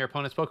effects on your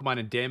opponent's Pokemon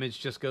and damage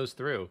just goes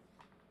through.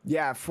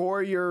 Yeah,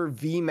 for your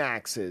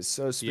VMAXs.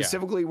 So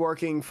specifically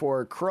working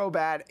for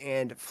Crobat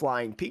and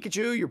Flying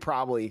Pikachu. You're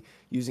probably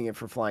using it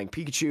for Flying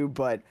Pikachu,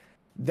 but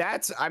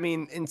that's, I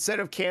mean, instead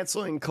of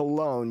canceling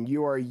Cologne,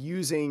 you are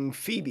using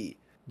Phoebe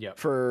Yep.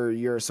 for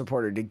your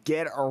supporter to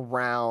get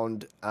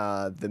around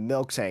the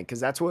Milk Tank, because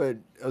that's what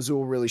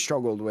Azul really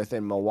struggled with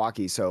in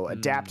Milwaukee. So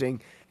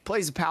adapting,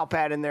 plays a Pal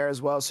Pad in there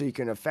as well, so you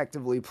can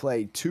effectively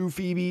play 2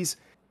 Phoebes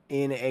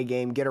in a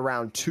game, get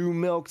around 2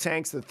 Milk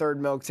Tanks. The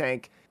third Milk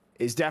Tank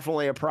is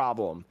definitely a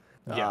problem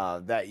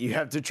that you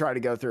have to try to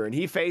go through. And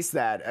he faced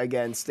that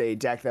against a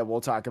deck that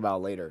we'll talk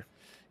about later.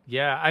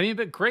 Yeah, I mean,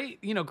 but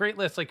great, great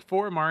list. Like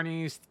 4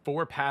 Marnies,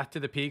 4 Path to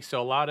the Peak.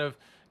 So a lot of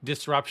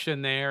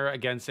disruption there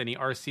against any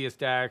Arceus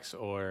decks,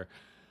 or,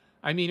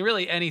 I mean,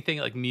 really anything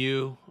like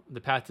Mew. The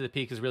Path to the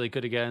Peak is really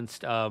good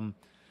against.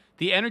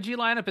 The energy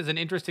lineup is an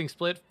interesting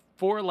split.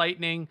 4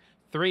 Lightning,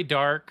 3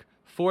 Dark,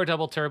 4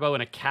 Double Turbo,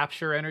 and a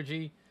Capture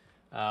energy.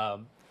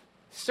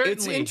 Certainly,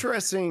 it's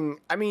interesting.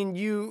 I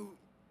mean,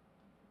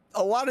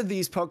 a lot of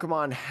these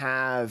Pokemon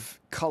have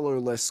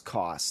colorless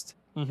cost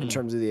in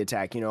terms of the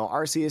attack.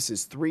 Arceus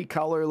is 3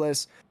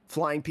 colorless,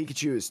 Flying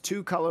Pikachu is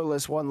 2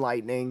 colorless, 1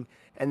 lightning,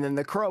 and then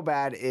the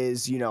Crobat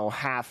is,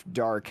 half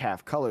dark,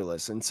 half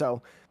colorless. And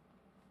so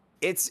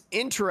it's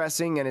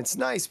interesting and it's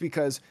nice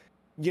because,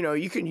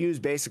 you can use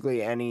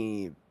basically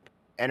any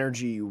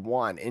energy you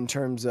want in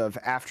terms of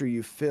after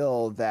you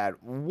fill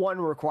that one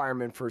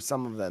requirement for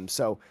some of them.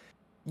 So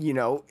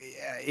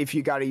if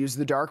you got to use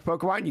the dark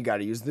Pokemon, you got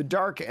to use the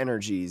dark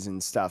energies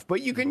and stuff.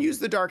 But you can use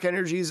the dark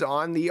energies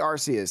on the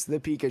Arceus, the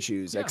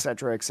Pikachus,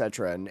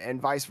 etc., and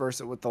vice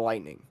versa with the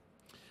Lightning.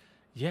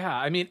 Yeah,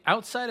 I mean,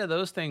 outside of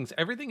those things,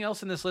 everything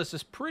else in this list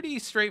is pretty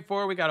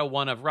straightforward. We got a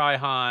 1 of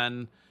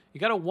Raihan. You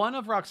got a 1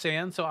 of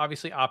Roxanne, so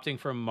obviously opting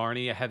for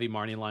Marnie, a heavy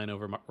Marnie line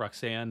over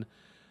Roxanne.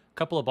 A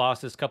couple of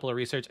bosses, couple of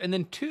research, and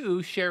then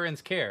 2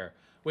 Sharon's Care,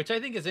 which I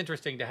think is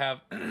interesting to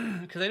have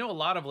because I know a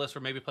lot of lists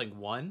were maybe playing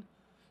 1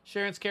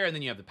 Sharon's Care, and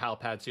then you have the Pal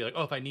Pad, so you're like,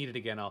 oh, if I need it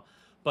again, I'll.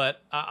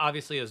 But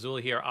obviously, Azul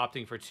here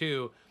opting for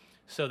 2,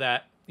 so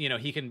that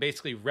he can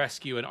basically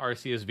rescue an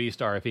Arceus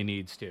V-Star if he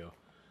needs to.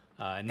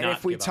 And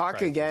if we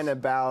talk again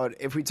about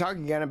that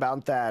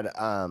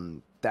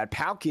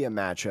Palkia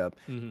matchup,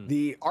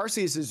 the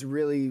Arceus is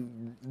really,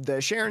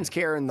 the Sharon's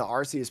Care and the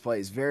Arceus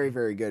play is very,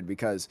 very good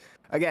because,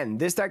 again,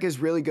 this deck is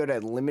really good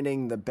at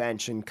limiting the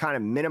bench and kind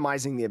of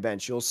minimizing the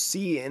bench. You'll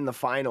see in the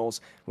finals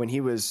when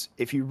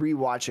if you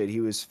rewatch it, he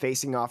was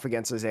facing off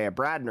against Isaiah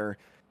Bradner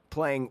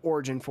playing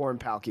Origin Form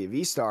Palkia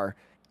V-Star,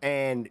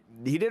 and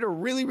he did a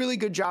really, really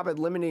good job at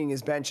limiting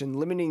his bench and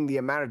limiting the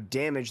amount of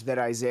damage that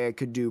Isaiah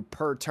could do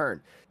per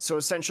turn. So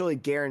essentially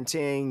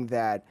guaranteeing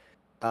that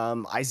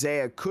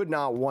Isaiah could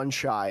not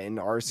one-shot an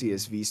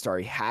Arceus V-Star.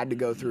 He had to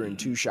go through and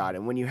 2-shot.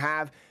 And when you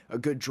have a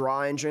good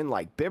draw engine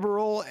like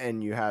Bibarel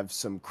and you have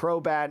some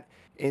Crobat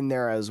in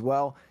there as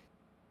well,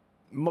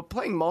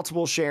 playing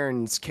multiple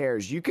Sharon's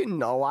Cares, you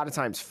can a lot of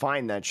times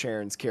find that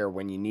Sharon's Care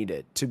when you need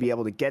it to be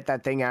able to get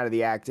that thing out of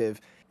the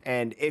active.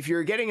 And if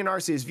you're getting an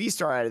Arceus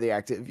V-Star out of the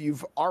active,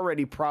 you've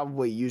already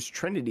probably used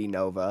Trinity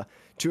Nova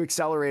to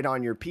accelerate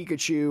on your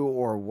Pikachu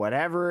or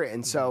whatever.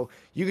 And so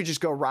you could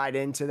just go right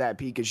into that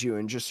Pikachu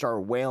and just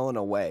start wailing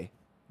away.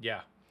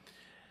 Yeah.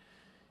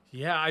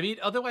 Yeah, I mean,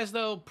 otherwise,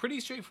 though, pretty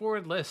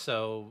straightforward list.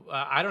 So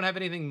I don't have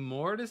anything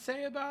more to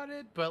say about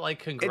it, but, like,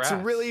 congrats. It's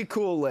a really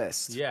cool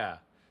list. Yeah,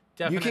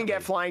 definitely. You can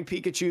get Flying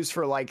Pikachus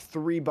for, like,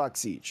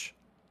 $3 each.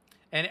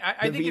 And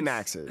I think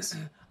VMAXs.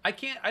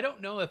 I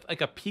don't know if,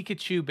 like, a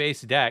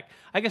Pikachu-based deck,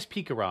 I guess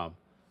Pikarom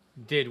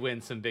did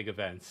win some big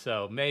events,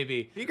 so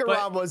maybe.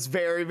 Pikarom was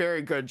very,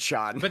 very good,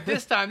 Sean. But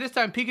this time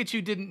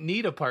Pikachu didn't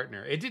need a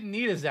partner. It didn't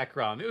need a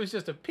Zekrom. It was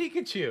just a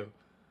Pikachu.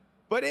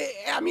 But it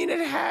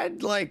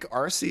had like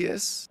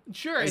Arceus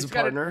as a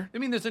partner.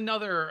 There's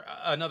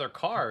another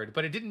card,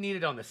 but it didn't need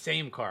it on the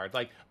same card.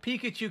 Like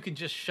Pikachu can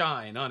just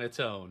shine on its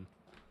own.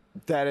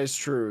 That is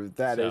true.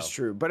 That is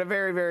true. But a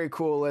very, very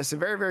cool list. A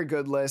very, very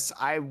good list.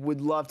 I would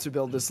love to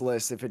build this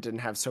list if it didn't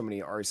have so many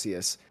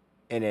Arceus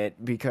in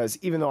it, because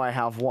even though I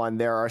have 1,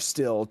 there are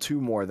still 2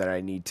 more that I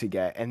need to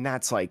get, and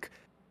that's like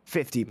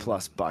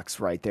 $50+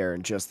 right there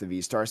in just the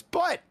V-Stars.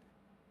 But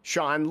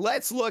Sean,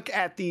 let's look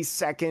at the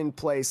second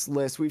place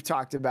list. We've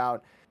talked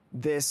about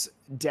this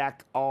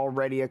deck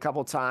already a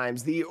couple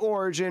times. The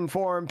Origin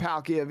Form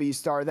Palkia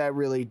V-Star that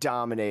really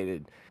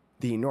dominated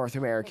the North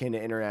American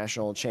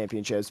International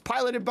Championships,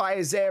 piloted by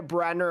Isaiah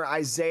Bradner.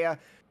 Isaiah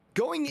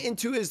going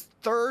into his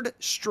 3rd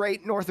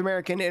straight North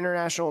American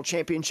International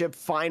Championship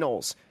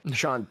finals.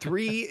 Sean,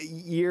 3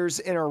 years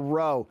in a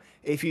row.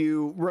 If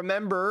you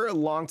remember,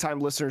 longtime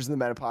listeners in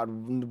the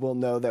Metapod will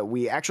know that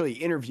we actually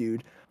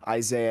interviewed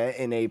Isaiah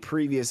in a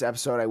previous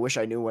episode. I wish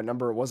I knew what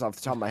number it was off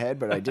the top of my head,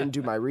 but I didn't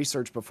do my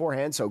research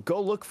beforehand, so go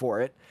look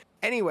for it.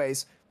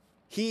 Anyways,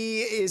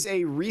 he is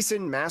a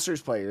recent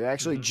Masters player. He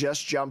actually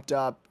just jumped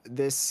up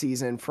this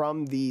season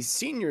from the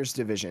seniors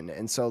division.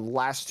 And so the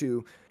last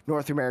 2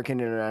 North American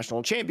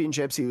International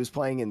Championships, he was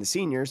playing in the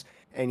seniors,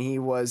 and he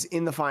was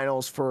in the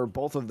finals for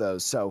both of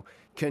those. So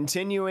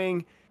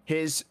continuing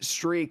his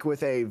streak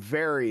with a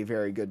very,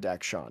 very good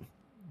deck, Sean.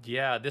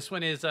 Yeah, this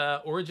one is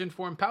Origin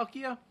Form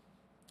Palkia.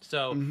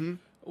 So Mm-hmm.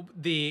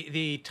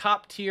 the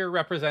top tier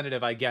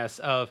representative, I guess,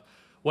 of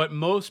what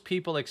most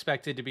people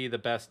expected to be the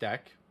best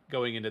deck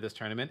going into this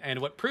tournament, and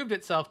what proved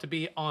itself to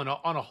be on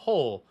a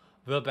whole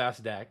the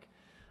best deck.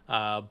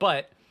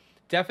 But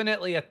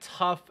definitely a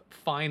tough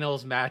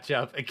finals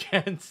matchup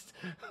against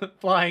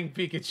Flying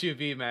Pikachu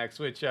VMAX,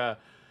 which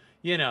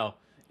you know,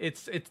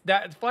 it's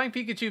that Flying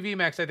Pikachu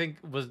VMAX I think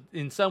was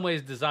in some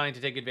ways designed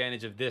to take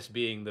advantage of this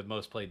being the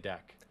most played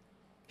deck.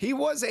 He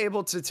was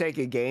able to take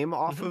a game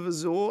off of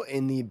Azul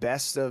in the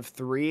best of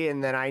 3.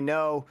 And then I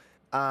know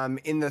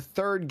in the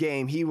third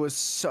game, he was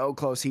so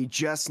close. He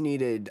just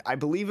needed, I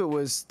believe it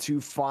was to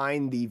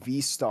find the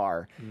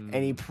V-Star. And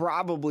he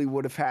probably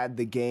would have had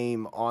the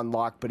game on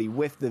lock, but he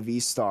whiffed the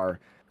V-Star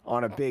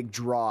on a big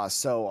draw.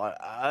 So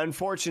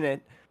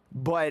unfortunate,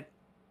 but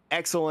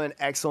excellent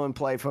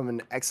play from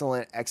an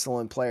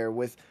excellent player.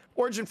 With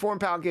Origin Form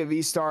Palkia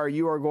V-Star,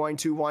 you are going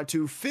to want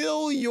to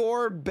fill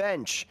your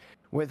bench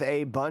with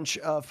a bunch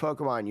of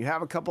Pokemon. You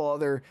have a couple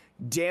other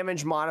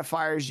damage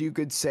modifiers, you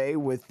could say,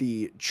 with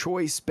the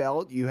Choice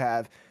Belt. You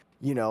have,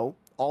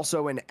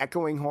 also an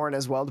Echoing Horn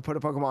as well to put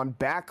a Pokemon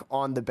back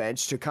on the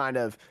bench to kind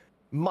of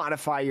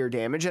modify your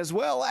damage, as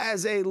well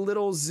as a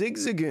little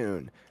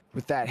Zigzagoon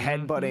with that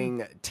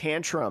headbutting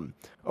tantrum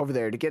over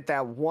there to get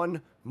that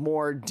one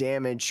more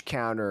damage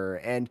counter.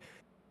 And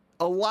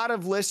a lot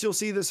of lists, you'll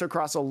see this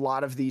across a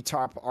lot of the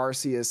top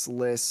Arceus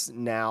lists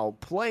now,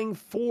 playing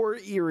for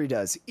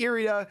Irida.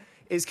 Irida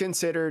is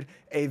considered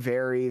a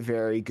very,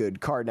 very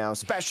good card now,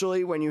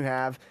 especially when you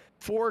have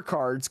 4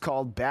 cards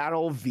called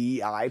Battle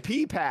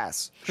VIP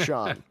Pass,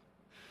 Sean.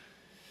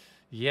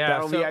 Yeah,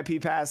 Battle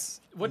VIP Pass,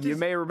 you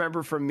may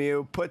remember from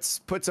Mew, puts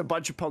a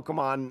bunch of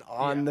Pokemon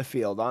on the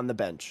field, on the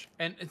bench.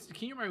 And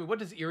can you remind me, what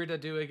does Irida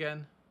do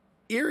again?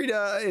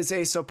 Irida is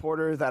a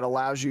supporter that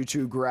allows you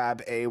to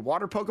grab a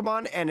water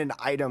Pokemon and an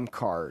item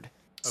card.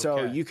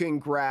 So you can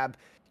grab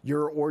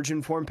your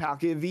Origin Form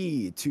Palkia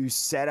V to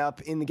set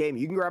up in the game.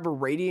 You can grab a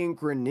Radiant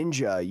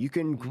Greninja. You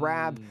can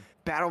grab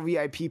Battle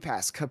VIP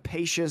Pass,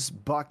 Capacious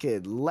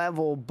Bucket,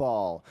 Level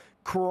Ball,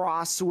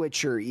 Cross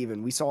Switcher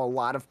even. We saw a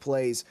lot of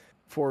plays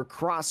for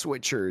Cross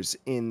Switchers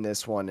in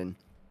this one, and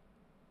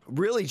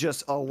really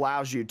just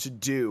allows you to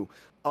do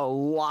a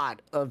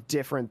lot of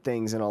different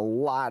things in a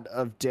lot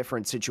of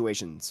different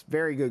situations.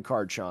 Very good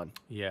card, Sean.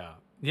 Yeah,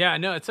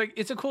 no, it's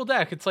a cool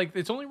deck. It's like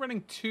it's only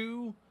running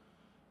 2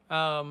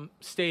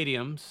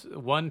 stadiums,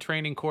 1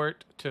 training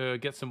court to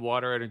get some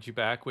water energy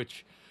back,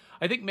 which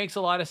I think makes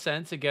a lot of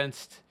sense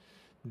against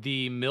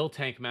the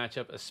Miltank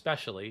matchup,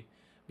 especially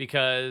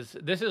because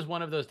this is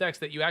one of those decks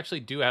that you actually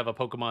do have a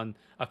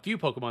few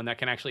Pokemon that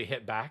can actually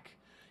hit back.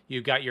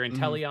 You've got your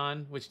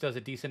Inteleon, which does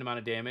a decent amount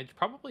of damage.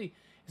 Probably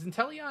is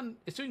Inteleon,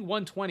 it's doing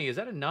 120. Is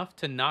that enough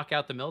to knock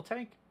out the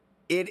Miltank?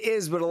 It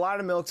is, but a lot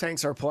of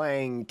Miltanks are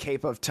playing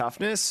Cape of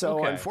Toughness,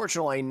 so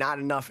unfortunately not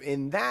enough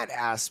in that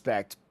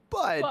aspect.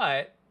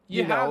 But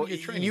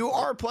you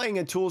are playing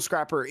a Tool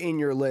Scrapper in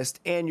your list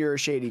and your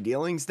Shady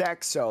Dealings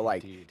deck, so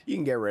you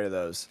can get rid of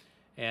those.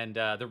 And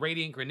the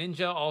Radiant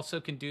Greninja also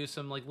can do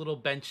some little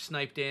bench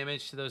snipe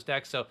damage to those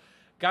decks. So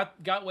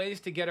got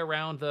ways to get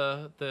around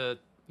the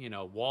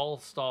wall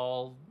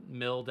stall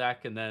mill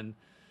deck, and then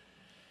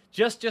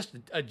just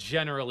a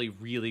generally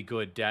really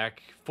good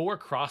deck for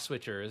cross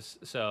switchers.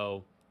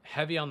 So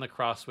heavy on the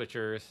cross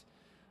switchers.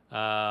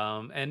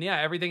 And yeah,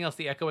 everything else,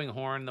 the Echoing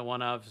Horn, the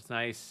one of is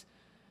nice.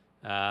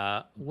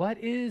 What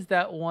is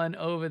that one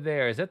over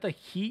there? Is that the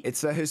Heat?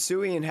 It's the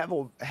Hisuian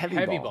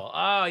Heavy Ball.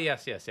 Oh,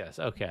 yes.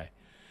 Okay.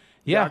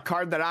 Yeah, a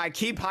card that I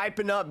keep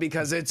hyping up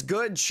because it's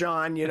good,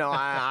 Sean.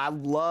 I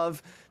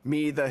love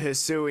me the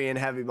Hisuian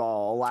Heavy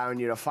Ball, allowing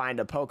you to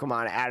find a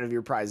Pokemon out of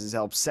your prizes,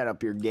 help set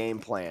up your game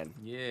plan.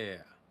 Yeah.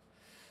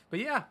 But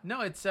yeah, no,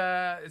 it's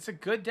a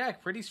good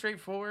deck, pretty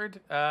straightforward.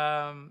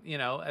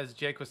 As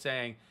Jake was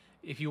saying,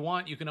 if you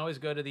want, you can always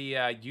go to the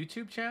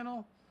YouTube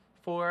channel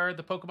for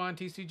the Pokemon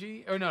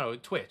TCG, or no,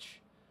 Twitch.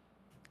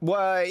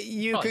 Well,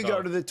 you could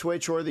go to the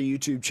Twitch or the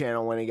YouTube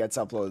channel when it gets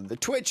uploaded. The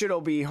Twitch, it'll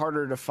be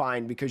harder to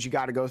find because you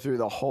got to go through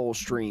the whole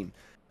stream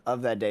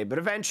of that day. But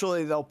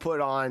eventually they'll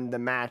put on the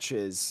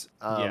matches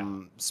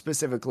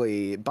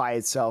specifically by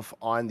itself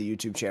on the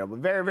YouTube channel. But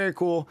very, very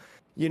cool.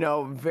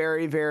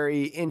 Very,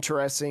 very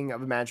interesting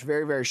of a match.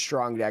 Very, very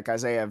strong deck.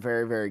 Isaiah, a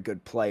very, very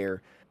good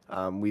player.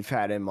 We've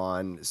had him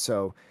on.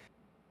 So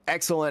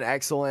excellent.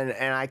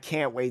 And I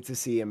can't wait to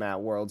see him at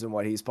Worlds and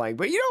what he's playing.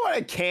 But you know what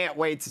I can't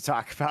wait to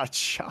talk about,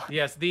 Sean?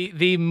 Yes,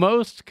 the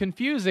most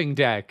confusing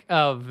deck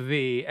of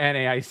the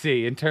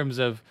NAIC in terms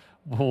of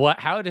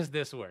how does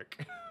this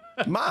work?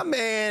 My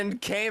man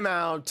came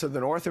out to the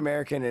North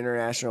American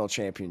International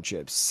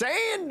Championships.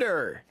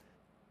 Sander,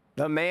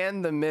 the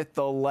man, the myth,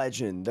 the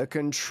legend, the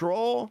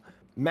control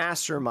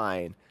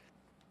mastermind,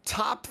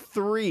 top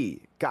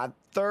 3, got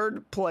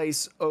 3rd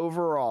place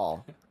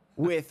overall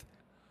with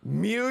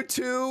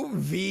Mewtwo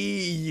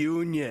V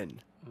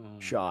Union.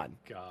 Sean,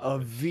 a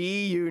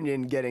V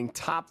Union getting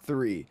top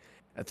 3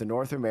 at the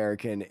North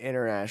American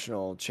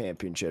International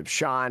Championship.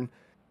 Sean,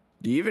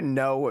 do you even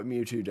know what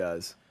Mewtwo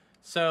does?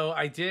 So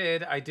I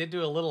did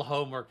do a little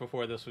homework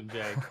before this one,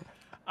 Jake.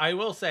 I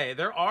will say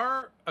there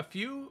are a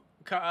few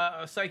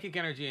psychic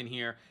energy in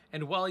here,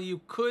 and while you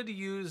could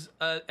use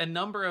a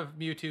number of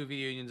Mewtwo V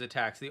Unions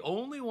attacks, the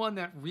only one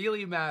that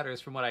really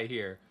matters, from what I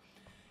hear,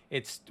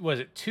 was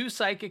it 2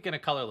 psychic and a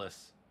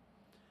colorless,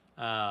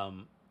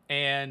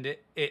 and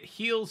it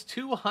heals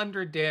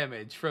 200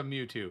 damage from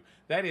Mewtwo.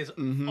 That is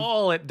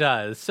all it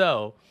does.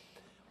 So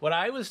what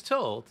I was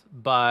told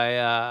by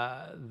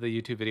the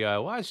YouTube video I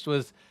watched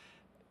was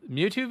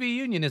Mewtwo V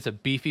Union is a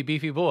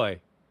beefy boy,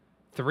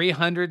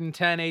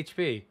 310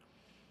 HP.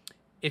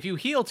 If you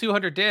heal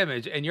 200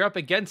 damage and you're up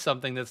against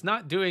something that's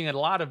not doing a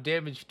lot of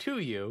damage to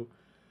you,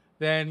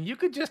 then you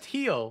could just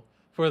heal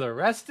for the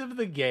rest of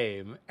the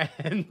game.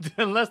 And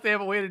unless they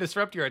have a way to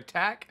disrupt your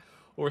attack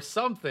or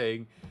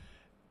something,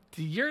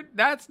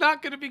 that's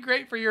not going to be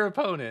great for your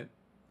opponent.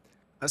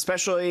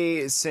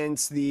 Especially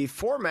since the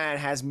format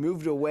has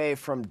moved away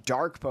from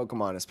dark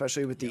Pokemon,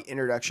 especially with the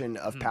introduction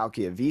of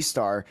Palkia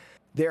V-Star.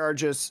 There are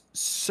just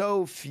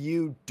so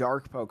few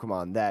dark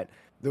Pokemon that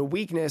the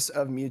weakness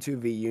of Mewtwo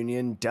V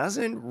Union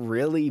doesn't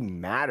really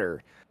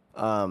matter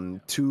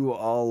to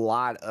a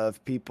lot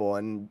of people.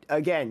 And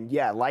again,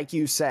 yeah, like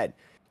you said,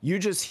 you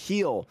just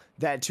heal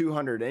that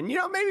 200. And,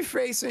 maybe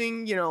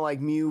facing,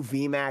 like Mew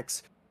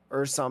VMAX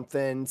or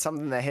something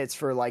that hits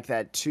for like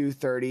that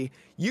 230.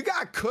 You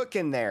got Cook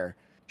in there,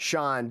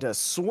 Sean, to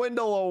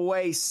swindle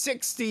away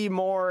 60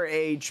 more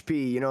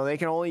HP. They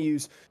can only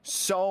use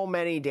so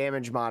many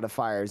damage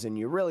modifiers, and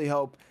you really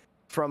hope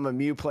from a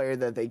Mew player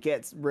that they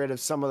get rid of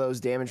some of those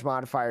damage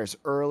modifiers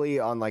early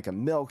on, like a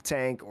Milk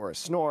Tank or a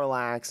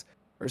Snorlax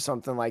or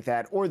something like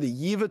that. Or the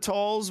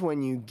Yveltals,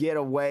 when you get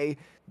away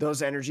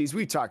those energies.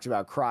 We talked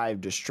about Cry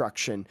of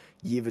Destruction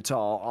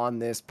Yveltal on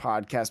this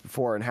podcast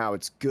before and how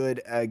it's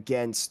good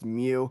against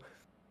Mew.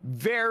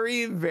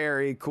 Very,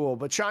 very cool.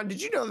 But Sean,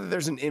 did you know that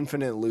there's an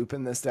infinite loop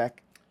in this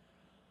deck?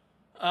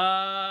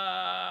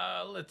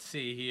 Let's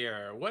see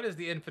here. What is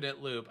the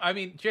infinite loop? I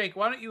mean, Jake,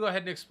 why don't you go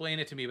ahead and explain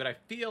it to me? But I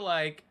feel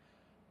like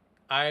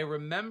I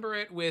remember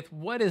it with,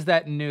 what is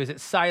that new? Is it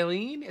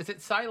Silene? Is it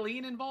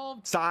Silene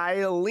involved?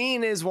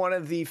 Silene is one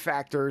of the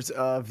factors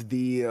of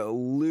the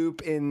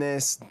loop in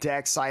this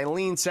deck.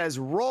 Silene says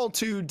roll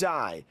 2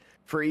 die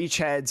for each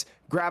heads,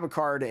 grab a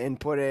card and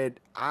put it,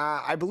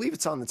 I believe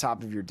it's on the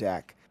top of your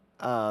deck.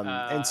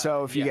 And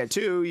so if you get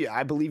 2,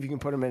 I believe you can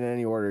put them in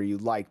any order you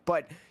like.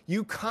 But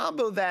you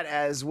combo that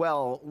as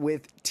well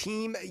with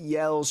Team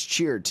Yell's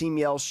Cheer. Team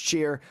Yell's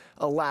Cheer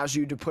allows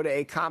you to put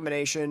a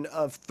combination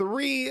of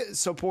 3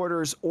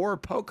 supporters or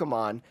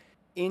Pokemon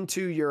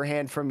into your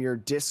hand from your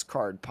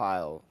discard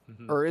pile.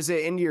 Or is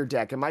it into your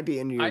deck? It might be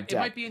into your deck. It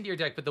might be into your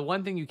deck, but the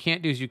one thing you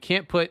can't do is you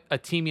can't put a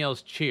Team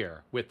Yell's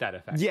Cheer with that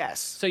effect. Yes.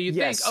 So you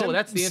think,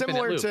 that's the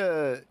infinite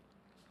loop.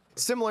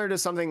 Similar to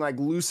something like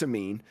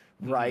Lusamine,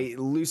 right?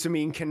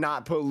 Lusamine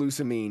cannot put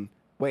Lusamine.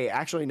 Wait,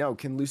 actually, no.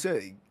 Can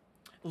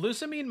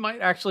Lusamine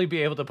might actually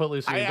be able to put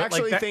Lusamine. I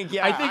actually think,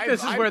 yeah. I think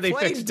this is where they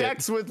fixed it. I've played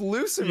decks with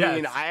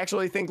Lusamine. Yes. I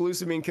actually think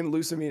Lusamine can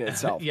Lusamine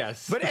itself.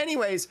 Yes. But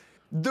anyways,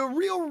 the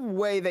real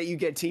way that you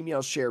get Team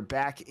Yell's Share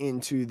back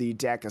into the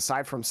deck,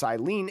 aside from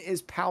Silene,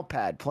 is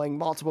Palpad. Playing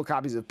multiple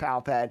copies of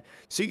Palpad.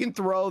 So you can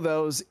throw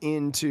those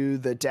into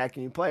the deck,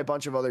 and you play a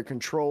bunch of other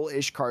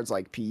control-ish cards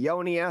like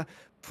Peonia,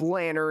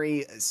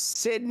 Flannery,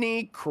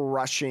 Sydney,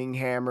 Crushing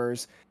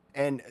Hammers,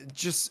 and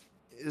just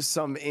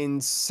some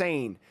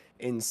insane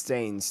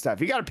stuff.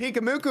 You got a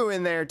Pikamuku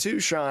in there too,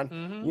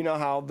 Sean. You know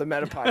how the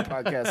Metapod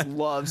podcast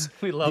loves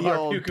we love the our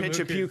old pitch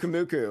of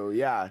Pikamuku.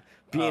 Yeah,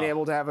 being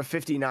able to have a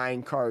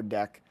 59 card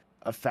deck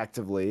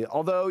effectively.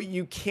 Although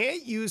you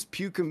can't use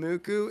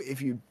Pikamuku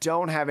if you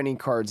don't have any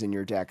cards in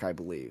your deck, I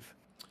believe.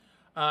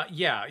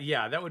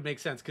 Yeah, that would make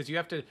sense because you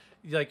have to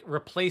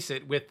replace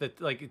it with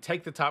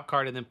take the top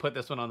card and then put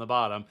this one on the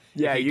bottom.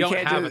 Yeah, if you don't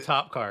have a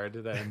top card,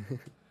 then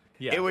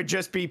yeah, it would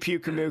just be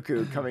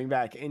Pikamuku coming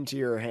back into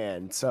your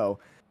hand. So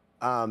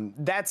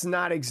that's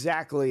not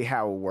exactly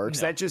how it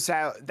works. No.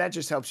 That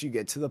just helps you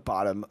get to the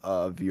bottom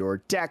of your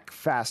deck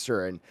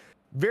faster. And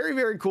very,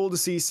 very cool to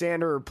see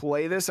Sander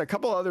play this. A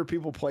couple other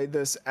people played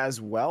this as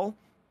well.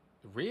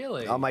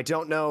 Really? I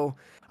don't know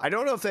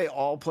if they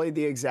all played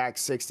the exact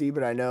 60,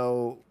 but I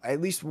know at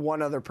least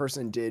one other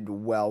person did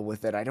well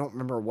with it. I don't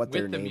remember what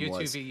their name was.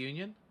 With the Mewtwo V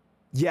Union?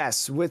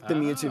 Yes, with the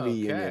Mewtwo V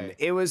Union.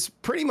 It was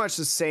pretty much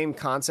the same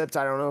concept.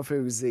 I don't know if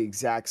it was the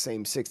exact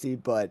same 60,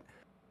 but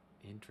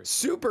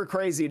super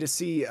crazy to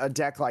see a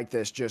deck like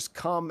this just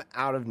come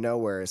out of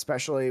nowhere,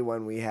 especially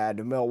when we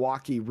had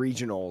Milwaukee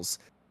Regionals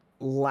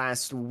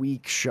last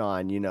week,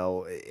 Sean.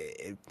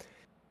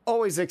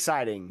 Always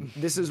exciting.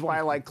 This is why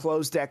I like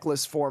closed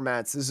deckless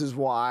formats. This is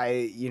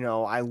why,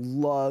 I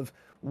love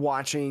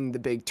watching the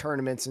big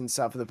tournaments and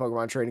stuff of the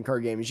Pokemon trading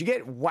card game. Is you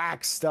get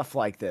whack stuff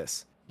like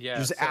this. Yeah.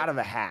 Just out of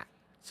a hat.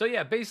 So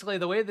yeah, basically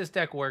the way this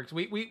deck works,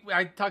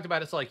 I talked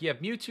about it. So you have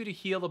Mewtwo to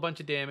heal a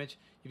bunch of damage.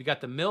 You've got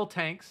the Mill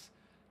Tanks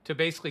to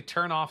basically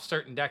turn off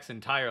certain decks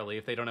entirely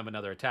if they don't have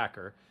another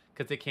attacker,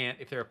 because they can't,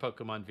 if they're a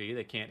Pokemon V,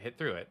 they can't hit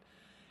through it.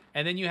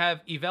 And then you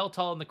have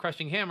Yveltal and the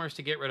Crushing Hammers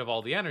to get rid of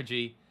all the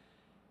energy.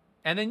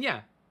 And then,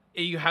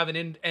 you have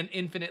an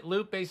infinite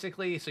loop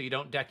basically, so you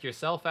don't deck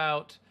yourself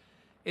out.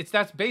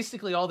 That's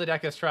basically all the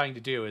deck is trying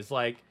to do is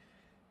like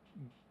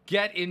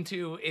get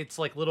into its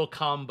like little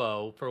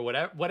combo for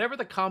whatever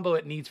the combo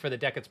it needs for the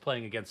deck it's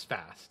playing against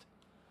fast.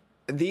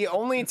 The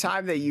only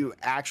time that you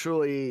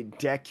actually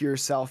deck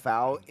yourself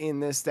out in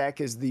this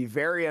deck is the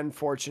very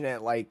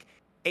unfortunate, like,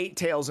 8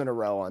 tails in a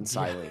row on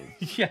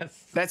Silene.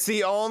 Yes. That's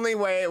the only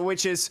way,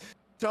 which is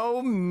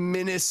so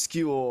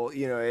minuscule,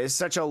 you know, it's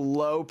such a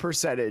low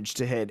percentage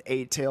to hit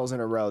 8 tails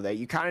in a row that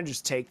you kind of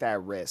just take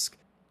that risk.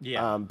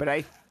 Yeah.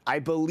 But I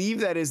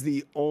believe that is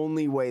the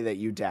only way that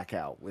you deck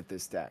out with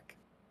this deck.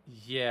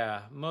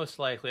 Yeah, most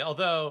likely.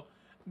 Although,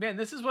 man,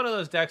 this is one of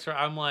those decks where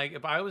I'm like,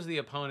 if I was the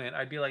opponent,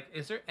 I'd be like,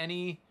 is there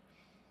any...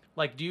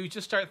 Like, do you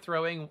just start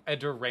throwing a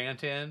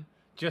Durant in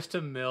just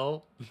to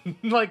mill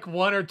like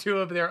 1 or 2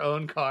 of their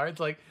own cards?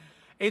 Like,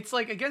 it's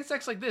like against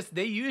decks like this,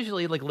 they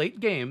usually like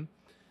late game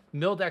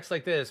mill decks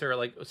like this, or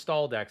like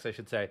stall decks, I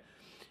should say.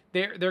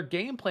 Their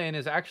game plan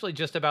is actually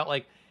just about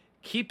like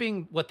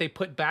keeping what they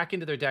put back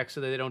into their deck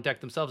so that they don't deck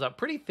themselves out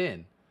pretty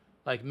thin,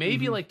 like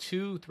maybe like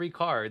 2-3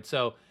 cards.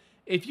 So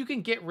if you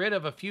can get rid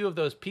of a few of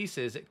those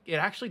pieces, it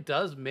actually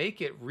does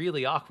make it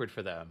really awkward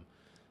for them.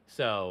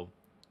 So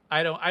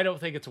I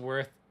don't think it's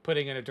worth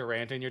putting in a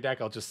Durant in your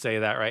deck. I'll just say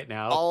that right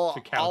now.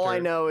 All I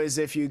know is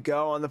if you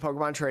go on the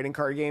Pokemon trading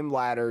card game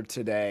ladder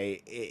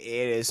today, it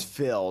is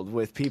filled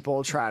with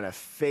people trying to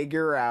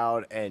figure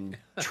out and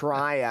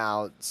try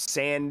out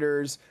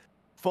Sanders'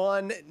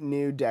 fun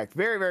new deck.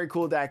 Very, very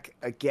cool deck.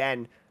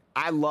 Again,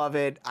 I love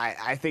it.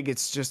 I think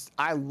it's just,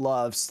 I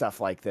love stuff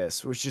like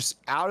this, which is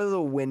out of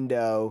the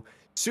window,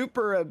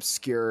 super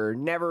obscure,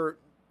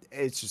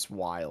 it's just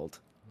wild.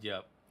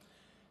 Yep.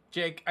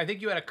 Jake, I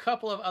think you had a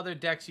couple of other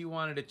decks you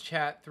wanted to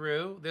chat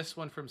through. This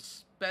one from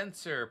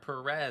Spencer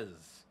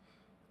Perez.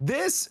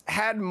 This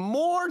had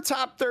more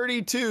top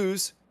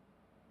 32s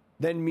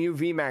than Mew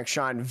VMAX,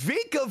 Sean.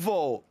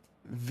 Vikavolt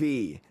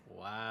V.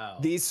 Wow.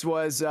 This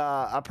was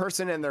a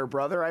person and their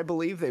brother, I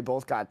believe. They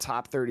both got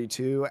top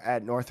 32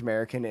 at North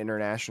American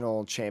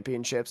International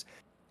Championships.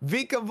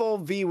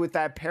 Vikavolt V with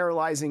that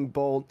paralyzing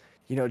bolt,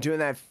 you know, doing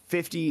that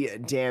 50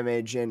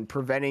 damage and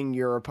preventing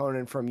your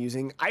opponent from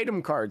using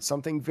item cards,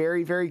 something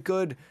very, very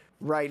good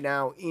right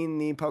now in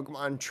the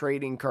Pokemon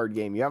trading card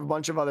game. You have a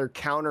bunch of other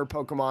counter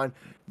Pokemon,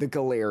 the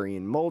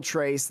Galarian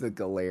Moltres, the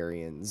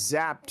Galarian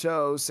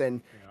Zapdos,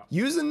 and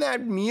using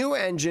that Mew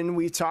engine,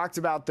 we talked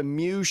about the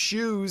Mew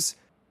shoes.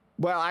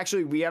 Well,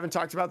 actually, we haven't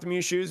talked about the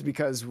Mew shoes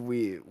because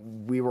we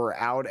were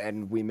out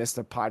and we missed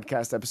a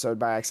podcast episode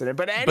by accident.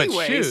 But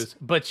anyways,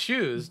 but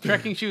shoes,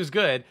 trekking shoes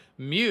good,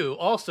 Mew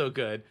also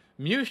good.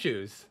 Mew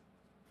shoes.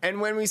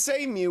 And when we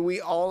say Mew,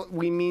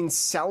 we mean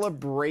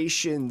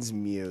Celebrations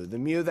Mew, the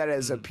Mew that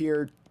has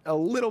appeared a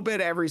little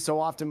bit every so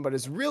often, but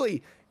has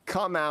really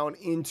come out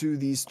into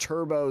these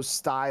turbo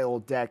style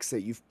decks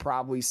that you've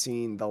probably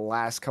seen the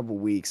last couple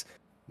weeks.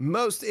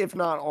 Most, if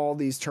not all,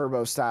 these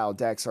turbo style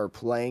decks are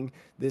playing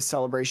this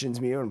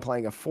Celebrations Mew and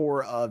playing a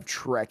 4 of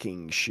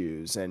trekking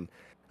shoes. And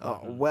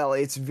well,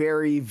 it's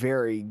very,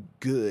 very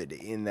good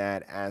in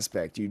that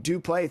aspect. You do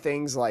play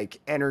things like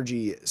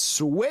Energy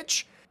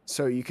Switch,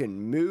 so you can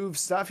move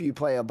stuff. You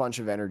play a bunch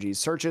of energy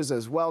searches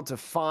as well to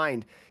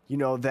find, you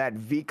know, that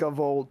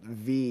Vikavolt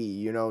V,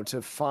 you know,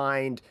 to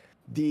find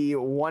the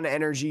 1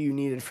 energy you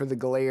needed for the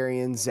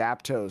Galarian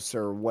Zapdos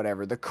or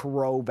whatever, the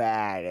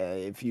Crobat,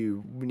 if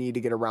you need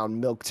to get around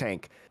Milk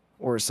Tank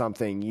or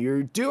something.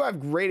 You do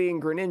have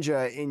Radiant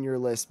Greninja in your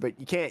list, but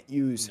you can't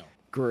use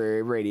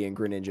Radiant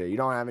Greninja. You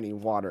don't have any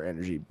water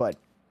energy, but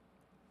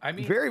I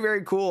mean, very,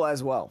 very cool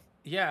as well.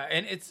 Yeah,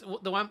 and it's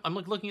the one I'm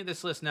looking at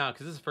this list now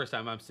because this is the first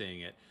time I'm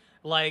seeing it.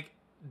 Like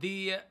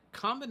the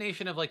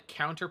combination of like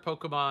counter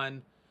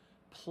Pokemon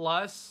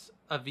plus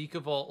a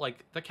Vikavolt,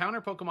 like the counter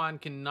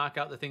Pokemon can knock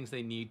out the things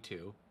they need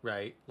to,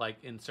 right? Like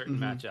in certain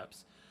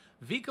matchups.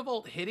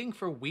 Vikavolt hitting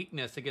for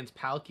weakness against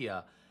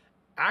Palkia,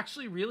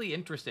 actually really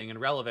interesting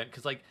and relevant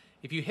because like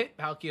if you hit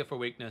Palkia for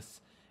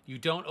weakness, you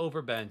don't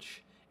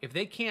overbench. If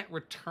they can't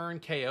return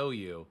KO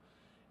you,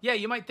 yeah,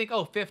 you might think,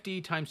 oh,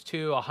 50 times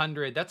 2,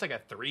 100, that's like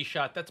a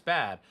 3-shot, that's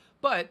bad.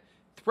 But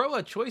throw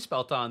a Choice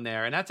Belt on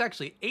there, and that's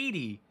actually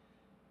 80.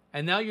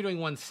 And now you're doing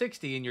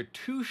 160, and you're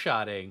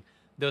 2-shotting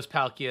those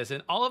Palkias.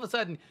 And all of a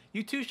sudden,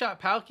 you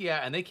 2-shot Palkia,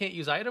 and they can't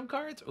use item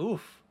cards?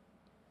 Oof.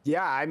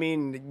 Yeah, I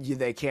mean,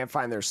 they can't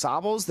find their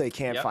Sobbles. They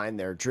can't find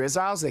their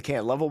Drizzows. They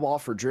can't level ball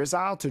for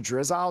Drizzile to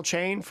Drizzile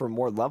chain for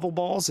more level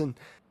balls and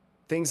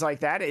things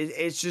like that.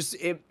 It's just,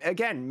 it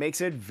again,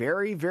 makes it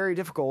very, very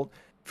difficult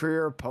for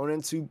your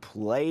opponent to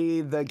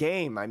play the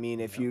game. I mean,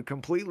 if you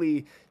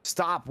completely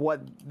stop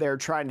what they're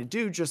trying to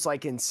do, just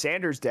like in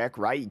Sanders' deck,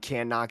 right? You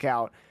can't knock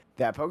out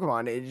that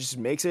Pokemon. It just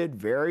makes it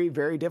very,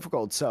 very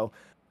difficult. So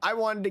I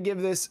wanted to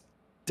give this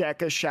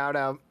deck a shout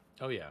out.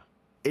 Oh, yeah.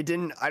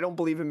 I don't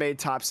believe it made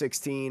top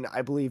 16.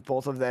 I believe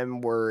both of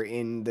them were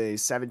in the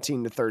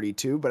 17 to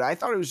 32, but I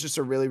thought it was just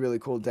a really, really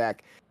cool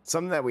deck.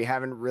 Something that we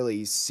haven't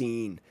really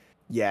seen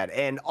yet.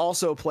 And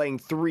also playing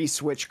 3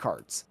 Switch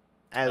cards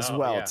as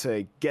well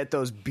to get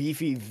those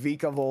beefy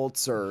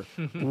Vikavolts or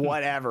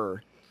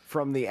whatever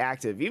from the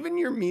active. Even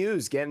your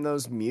Muse, getting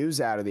those Muse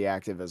out of the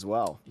active as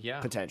well. Yeah.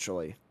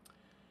 Potentially.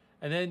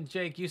 And then,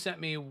 Jake, you sent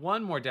me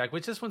one more deck,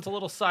 which this one's a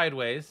little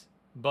sideways,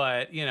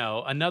 but, you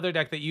know, another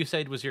deck that you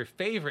said was your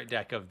favorite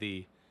deck of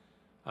the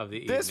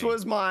This evening.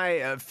 was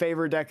my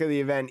favorite deck of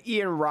the event.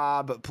 Ian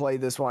Robb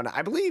played this one.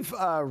 I believe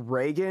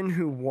Reagan,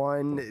 who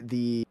won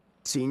the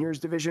seniors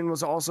division,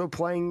 was also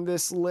playing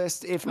this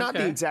list, if not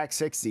the exact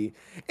 60.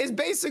 It's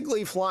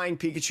basically Flying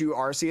Pikachu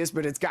Arceus,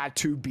 but it's got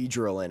 2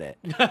 Beedrill in it.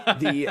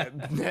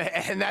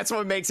 And that's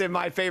what makes it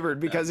my favorite,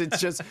 because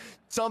it's just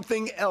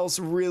something else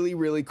really,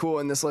 really cool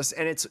in this list.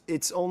 And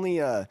it's only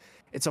a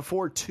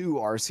 4-2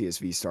 Arceus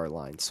V-Star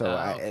line. So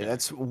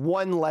that's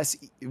one less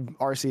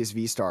Arceus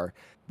V-Star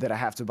that I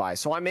have to buy.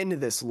 So I'm into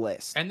this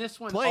list. And this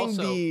one playing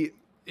also the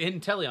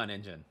Inteleon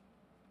engine.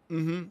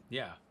 Mm-hmm.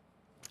 Yeah.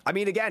 I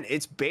mean, again,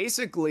 it's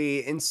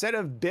basically, instead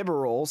of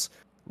Bibarels,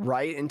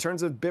 right, in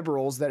terms of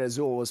Bibarels that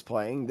Azul was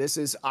playing, this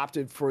is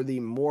opted for the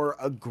more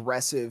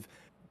aggressive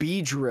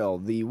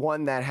Beedrill, the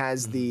one that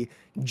has the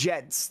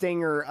Jet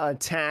Stinger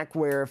attack,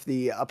 where if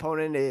the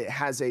opponent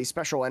has a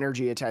special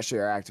energy attached to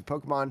their active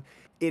Pokemon,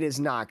 it is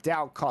knocked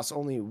out, costs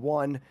only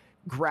 1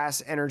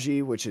 grass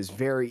energy, which is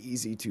very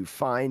easy to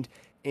find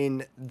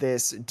in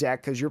this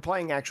deck, because you're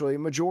playing actually a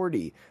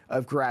majority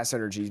of grass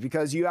energies,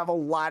 because you have a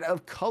lot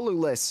of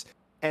colorless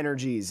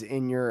energies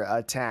in your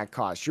attack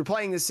cost. You're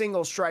playing the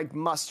Single Strike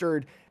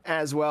Mustard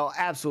as well.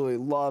 Absolutely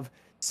love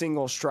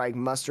Single Strike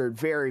Mustard.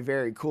 Very,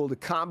 very cool to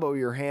combo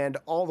your hand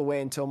all the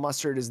way until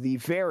Mustard is the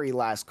very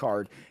last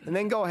card, and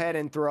then go ahead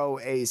and throw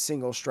a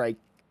Single Strike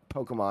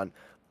Pokemon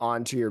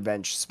onto your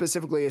bench,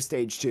 specifically a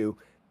stage 2.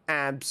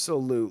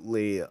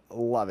 Absolutely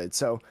love it.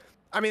 So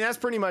I mean, that's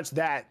pretty much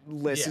that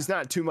list. Yeah. It's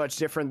not too much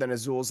different than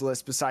Azul's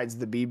list, besides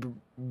the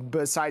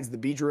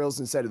Beedrills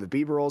instead of the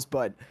Beeberils,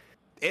 but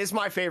it's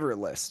my favorite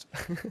list.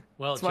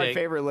 Well, it's Jake, my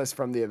favorite list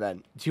from the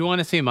event. Do you want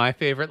to see my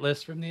favorite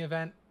list from the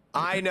event?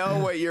 I know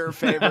what your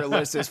favorite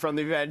list is from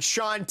the event.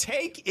 Sean,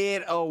 take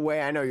it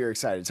away. I know you're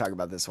excited to talk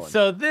about this one.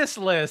 So this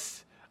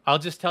list, I'll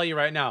just tell you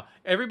right now.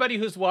 Everybody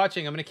who's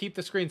watching, I'm going to keep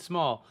the screen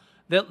small.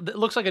 That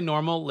looks like a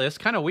normal list.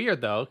 Kind of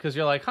weird, though, because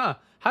you're like, huh,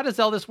 how does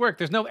all this work?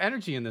 There's no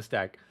energy in this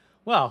deck.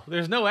 Well,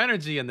 there's no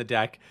energy in the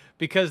deck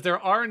because there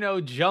are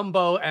no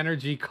jumbo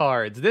energy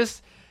cards.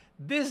 This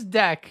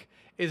deck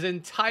is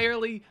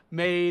entirely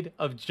made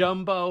of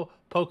jumbo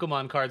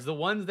Pokemon cards, the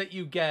ones that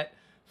you get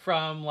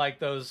from like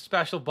those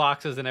special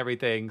boxes and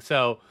everything.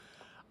 So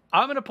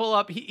I'm gonna pull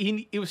up.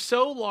 It was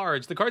so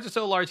large. The cards are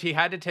so large. He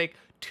had to take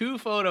 2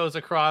 photos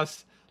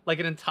across like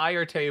an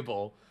entire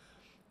table.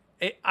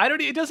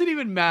 It doesn't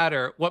even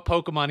matter what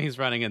Pokemon he's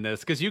running in this,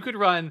 because you could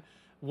run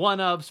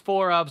 1-ofs,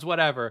 4-ofs,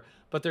 whatever.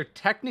 But there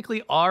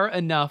technically are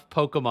enough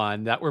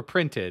Pokemon that were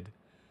printed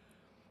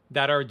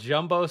that are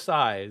jumbo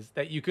size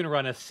that you can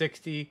run a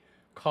 60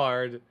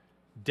 card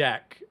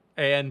deck.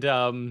 And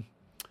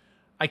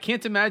I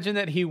can't imagine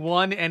that he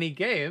won any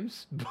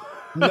games.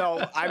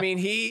 No, I mean,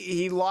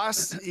 he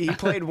lost. He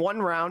played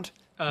 1 round.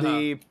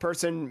 The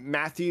person,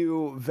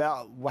 Matthew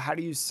how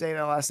do you say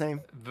that last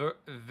name?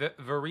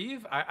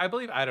 Varive? I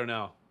believe, I don't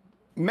know.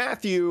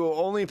 Matthew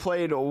only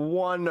played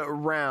 1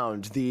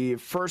 round. The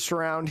first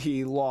round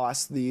he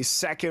lost. The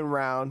second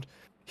round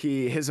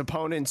his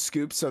opponent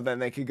scooped, so then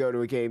they could go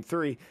to a game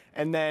 3.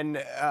 And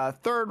then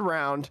third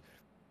round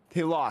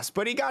he lost.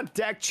 But he got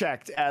deck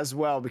checked as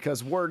well,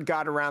 because word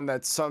got around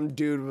that some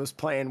dude was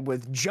playing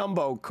with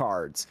jumbo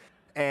cards.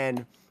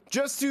 And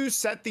just to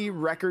set the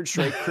record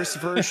straight,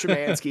 Christopher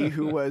Szymanski,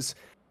 who was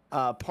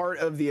part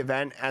of the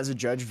event as a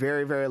judge,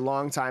 very, very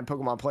long time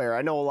Pokemon player.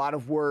 I know a lot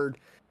of word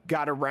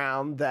got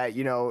around that,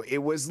 you know, it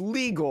was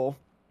legal,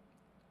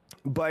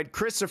 but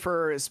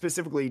Christopher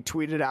specifically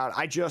tweeted out,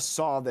 I just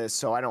saw this,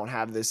 so I don't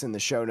have this in the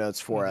show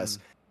notes for us,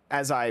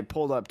 as I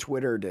pulled up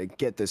Twitter to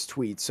get this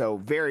tweet. So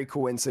very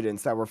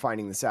coincidence that we're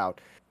finding this out.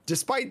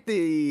 Despite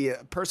the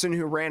person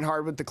who ran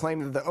hard with the claim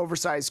that the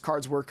oversized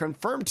cards were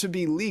confirmed to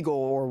be legal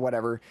or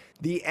whatever,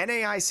 the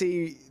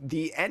NAIC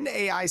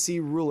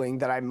ruling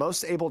that I'm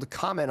most able to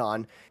comment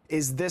on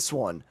is this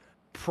one.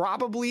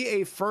 Probably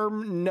a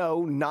firm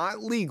no,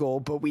 not legal,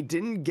 but we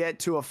didn't get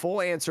to a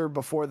full answer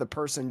before the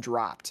person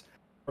dropped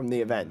from the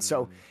event.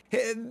 So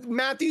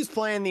Matthew's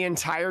plan the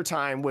entire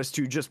time was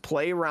to just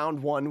play round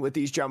 1 with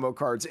these jumbo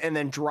cards and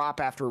then drop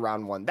after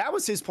round 1. That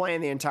was his plan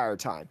the entire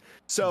time.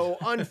 So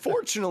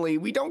unfortunately,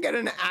 we don't get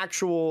an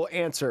actual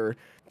answer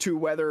to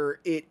whether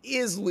it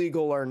is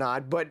legal or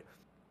not, but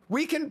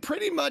we can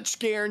pretty much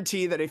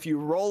guarantee that if you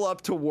roll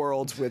up to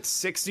Worlds with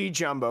 60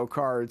 jumbo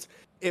cards,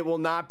 it will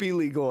not be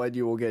legal and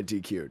you will get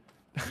DQ'd.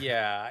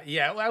 Yeah.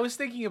 Well, I was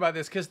thinking about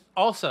this because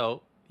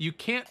also you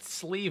can't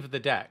sleeve the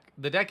deck.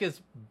 The deck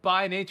is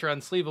by nature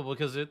unsleevable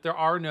because there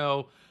are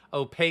no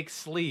opaque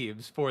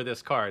sleeves for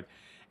this card.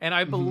 And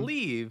I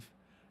believe,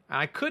 and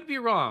I could be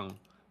wrong,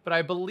 but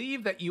I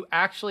believe that you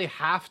actually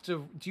have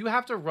to. Do you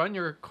have to run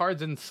your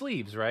cards in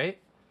sleeves, right?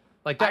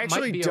 Like that I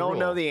actually might be don't a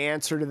know rule. the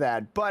answer to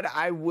that, but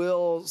I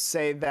will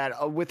say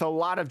that with a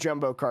lot of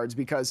jumbo cards,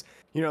 because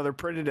you know they're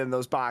printed in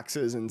those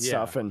boxes and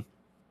stuff, and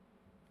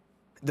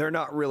they're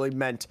not really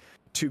meant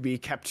to be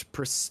kept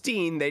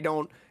pristine. They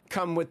don't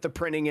come with the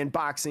printing and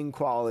boxing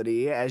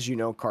quality as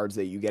cards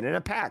that you get in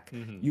a pack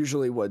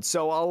usually would.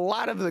 So a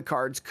lot of the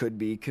cards could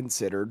be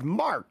considered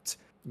marked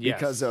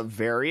because of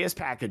various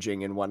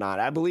packaging and whatnot.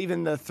 I believe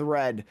in the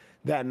thread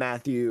that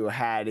Matthew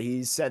had,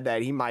 he said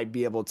that he might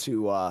be able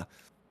to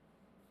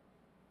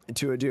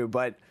do,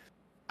 but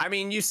I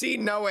mean, you see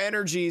No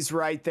Energies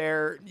right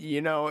there.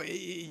 You're not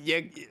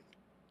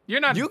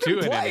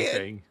doing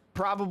anything.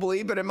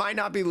 Probably, but it might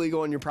not be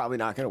legal, and you're probably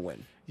not going to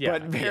win. Yeah,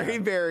 but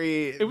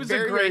very, it was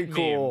very, a great very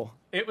cool.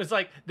 Meme. It was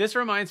like, this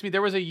reminds me,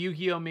 there was a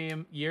Yu-Gi-Oh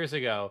meme years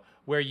ago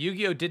where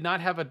Yu-Gi-Oh did not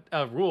have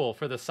a rule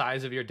for the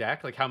size of your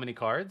deck, like how many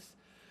cards.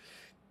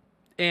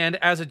 And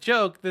as a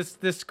joke,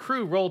 this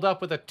crew rolled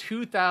up with a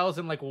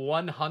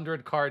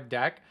 2,100 card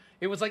deck.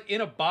 It was like in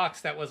a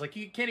box that was like,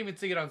 you can't even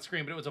see it on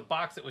screen, but it was a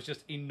box that was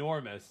just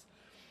enormous.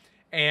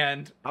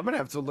 And I'm gonna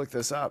have to look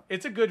this up.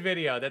 It's a good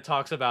video that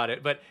talks about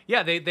it. But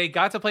yeah, they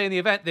got to play in the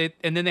event,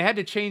 and then they had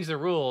to change the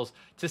rules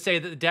to say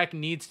that the deck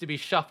needs to be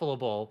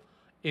shuffleable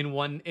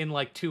in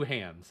like two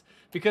hands,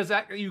 because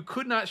that you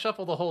could not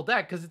shuffle the whole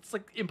deck because it's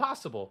like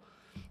impossible.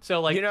 So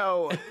like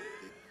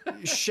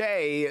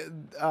Shay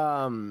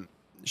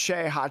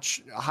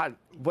Hot,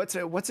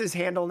 what's his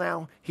handle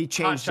now? He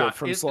changed it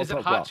from Slowpoke. Is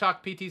it Hot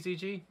Chalk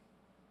PTCG?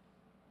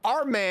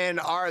 Our man,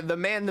 the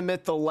man, the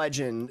myth, the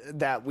legend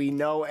that we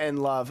know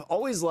and love,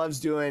 always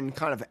loves doing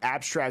kind of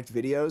abstract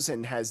videos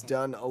and has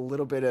done a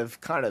little bit of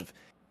kind of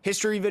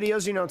history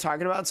videos,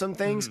 talking about some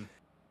things.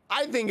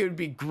 I think it would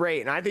be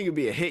great, and I think it would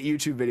be a hit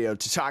YouTube video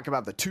to talk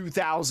about the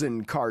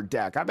 2,000 card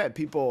deck. I bet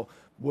people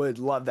would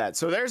love that.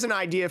 So there's an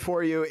idea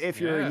for you if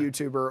you're a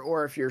YouTuber,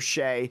 or if you're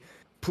Shay.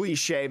 Please,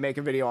 Shay, make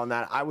a video on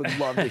that. I would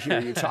love to hear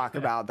you talk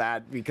about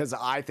that, because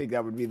I think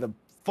that would be the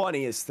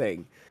funniest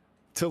thing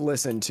to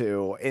listen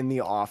to in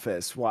the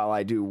office while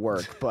I do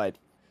work. But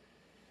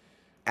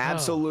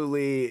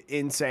absolutely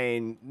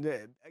insane.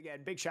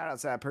 Again, big shout out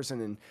to that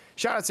person, and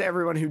shout out to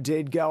everyone who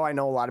did go. I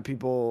know a lot of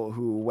people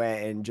who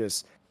went and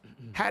just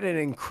had an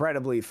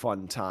incredibly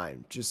fun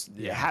time. Just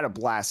had a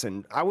blast,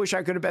 and I wish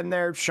I could have been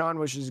there. Sean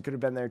wishes he could have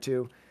been there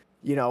too.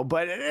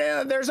 But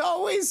there's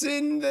always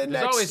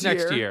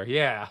next year.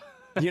 Yeah.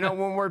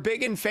 When we're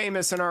big and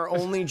famous and our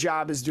only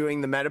job is doing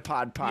the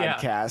Metapod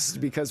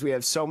podcast, because we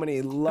have so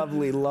many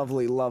lovely,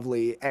 lovely,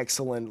 lovely,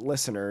 excellent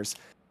listeners,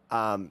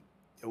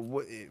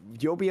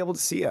 you'll be able to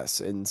see us.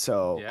 And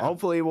so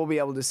hopefully we'll be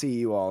able to see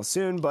you all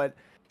soon. But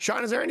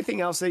Sean, is there anything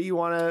else that you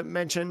want to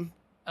mention?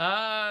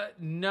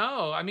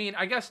 No. I mean,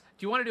 I guess,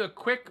 do you want to do a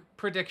quick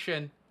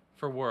prediction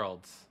for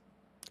Worlds?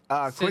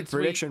 Quick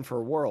prediction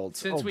for Worlds.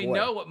 Since we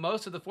know what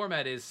most of the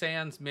format is,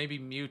 sans maybe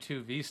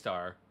Mewtwo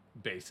V-Star,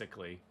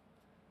 basically.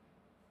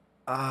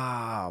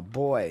 Ah,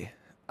 boy.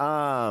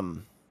 I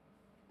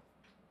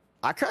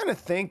kind of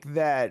think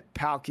that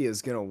Palkia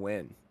is going to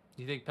win.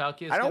 You think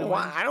Palkia is going to win?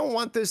 I don't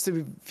want this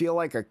to feel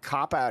like a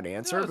cop-out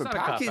answer, but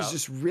Palkia is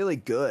just really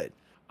good.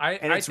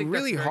 It's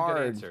really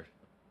hard.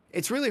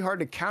 It's really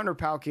hard to counter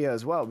Palkia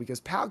as well, because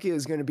Palkia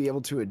is going to be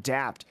able to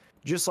adapt,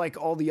 just like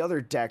all the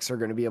other decks are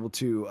going to be able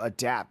to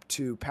adapt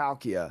to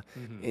Palkia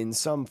in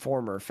some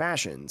form or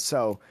fashion.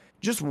 So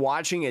just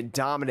watching it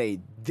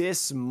dominate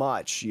this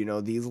much,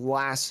 these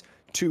last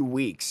 2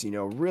 weeks,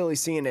 really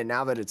seeing it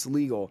now that it's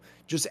legal,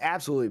 just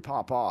absolutely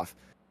pop off.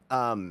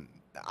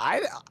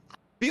 I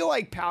feel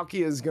like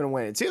Palkia is going to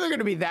win. It's either going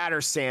to be that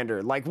or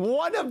Sander. Like,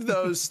 one of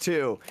those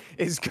two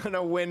is going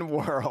to win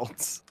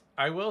Worlds.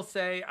 I will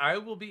say I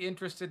will be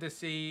interested to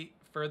see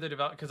further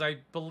develop, because I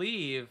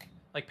believe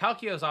like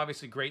Palkia is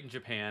obviously great in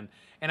Japan,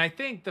 and I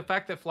think the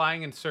fact that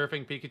Flying and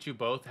Surfing Pikachu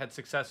both had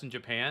success in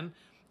Japan,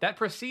 that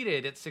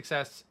preceded its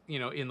success,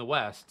 in the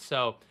West.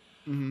 So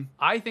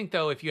I think,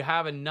 though, if you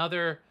have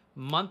another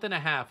month and a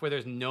half where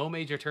there's no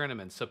major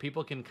tournaments, so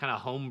people can kind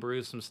of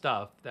homebrew some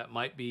stuff, that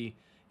might be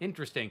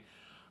interesting.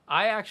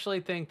 I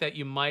actually think that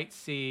you might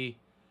see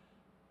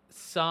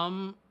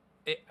Palkia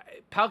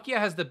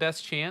has the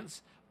best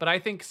chance, but I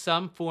think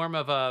some form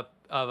of a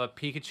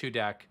Pikachu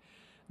deck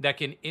that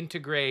can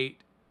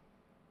integrate,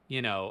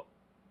 that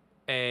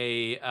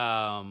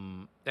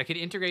could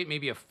integrate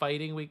maybe a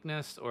fighting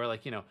weakness, or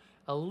like,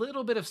 a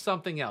little bit of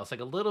something else,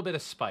 like a little bit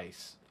of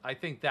spice. I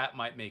think that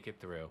might make it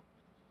through.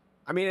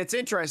 I mean, it's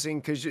interesting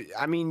because,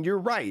 you're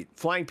right.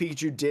 Flying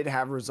Pikachu did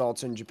have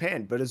results in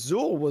Japan, but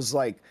Azul was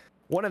like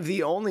one of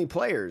the only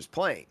players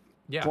playing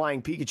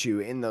Flying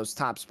Pikachu in those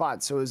top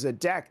spots. So it was a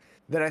deck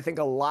that I think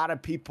a lot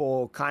of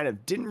people kind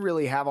of didn't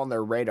really have on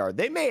their radar.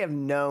 They may have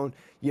known,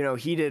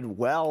 he did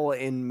well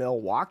in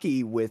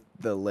Milwaukee with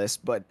the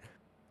list, but,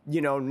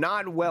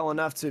 not well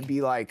enough to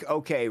be like,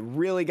 okay,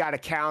 really got to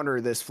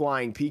counter this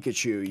Flying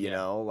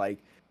Pikachu,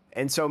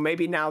 And so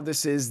maybe now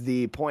this is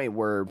the point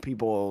where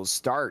people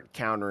start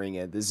countering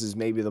it. This is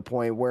maybe the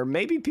point where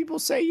maybe people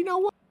say, you know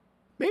what?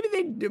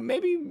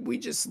 Maybe we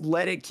just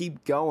let it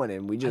keep going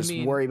and we just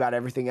worry about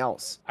everything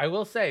else. I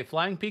will say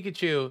Flying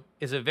Pikachu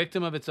is a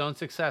victim of its own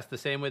success, the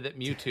same way that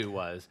Mewtwo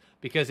was,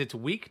 because it's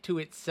weak to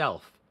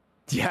itself.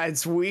 Yeah,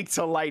 it's weak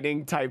to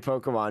lightning type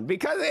Pokemon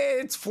because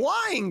it's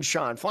flying,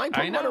 Sean. Flying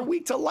I Pokemon know. are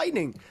weak to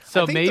lightning.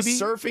 So I think maybe the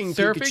surfing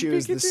surfing Pikachu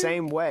is the Pikachu?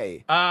 same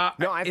way. No,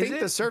 I is think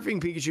the it?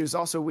 surfing Pikachu is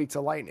also weak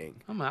to lightning.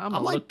 I'm gonna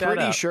like look that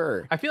pretty up.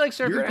 sure. I feel like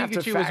You're Surfing gonna have to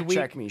Pikachu was fact weak.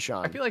 check me,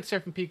 Sean. I feel like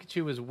Surfing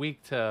Pikachu was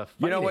weak to fighting.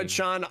 You know what,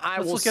 Sean? I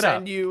Let's will look it up.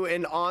 send you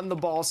an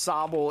on-the-ball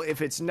Sobble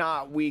if it's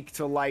not weak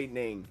to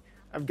lightning.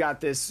 I've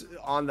got this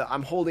on the.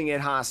 I'm holding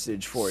it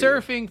hostage for you.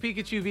 Surfing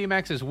Pikachu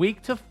VMAX is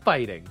weak to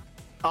fighting.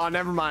 Oh,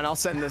 never mind. I'll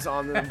send this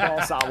on the ball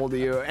Sobble to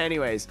you.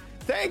 Anyways,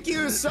 thank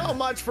you so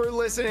much for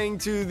listening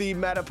to the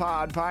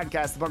Metapod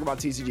podcast, the Pokemon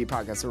TCG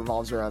podcast that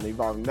revolves around the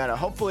evolving meta.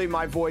 Hopefully,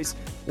 my voice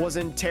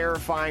wasn't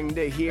terrifying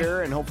to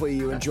hear, and hopefully,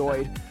 you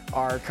enjoyed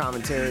our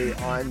commentary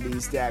on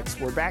these decks.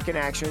 We're back in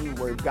action.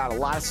 We've got a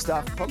lot of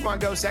stuff.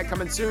 Pokemon Go set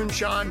coming soon,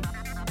 Sean.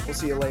 We'll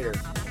see you later.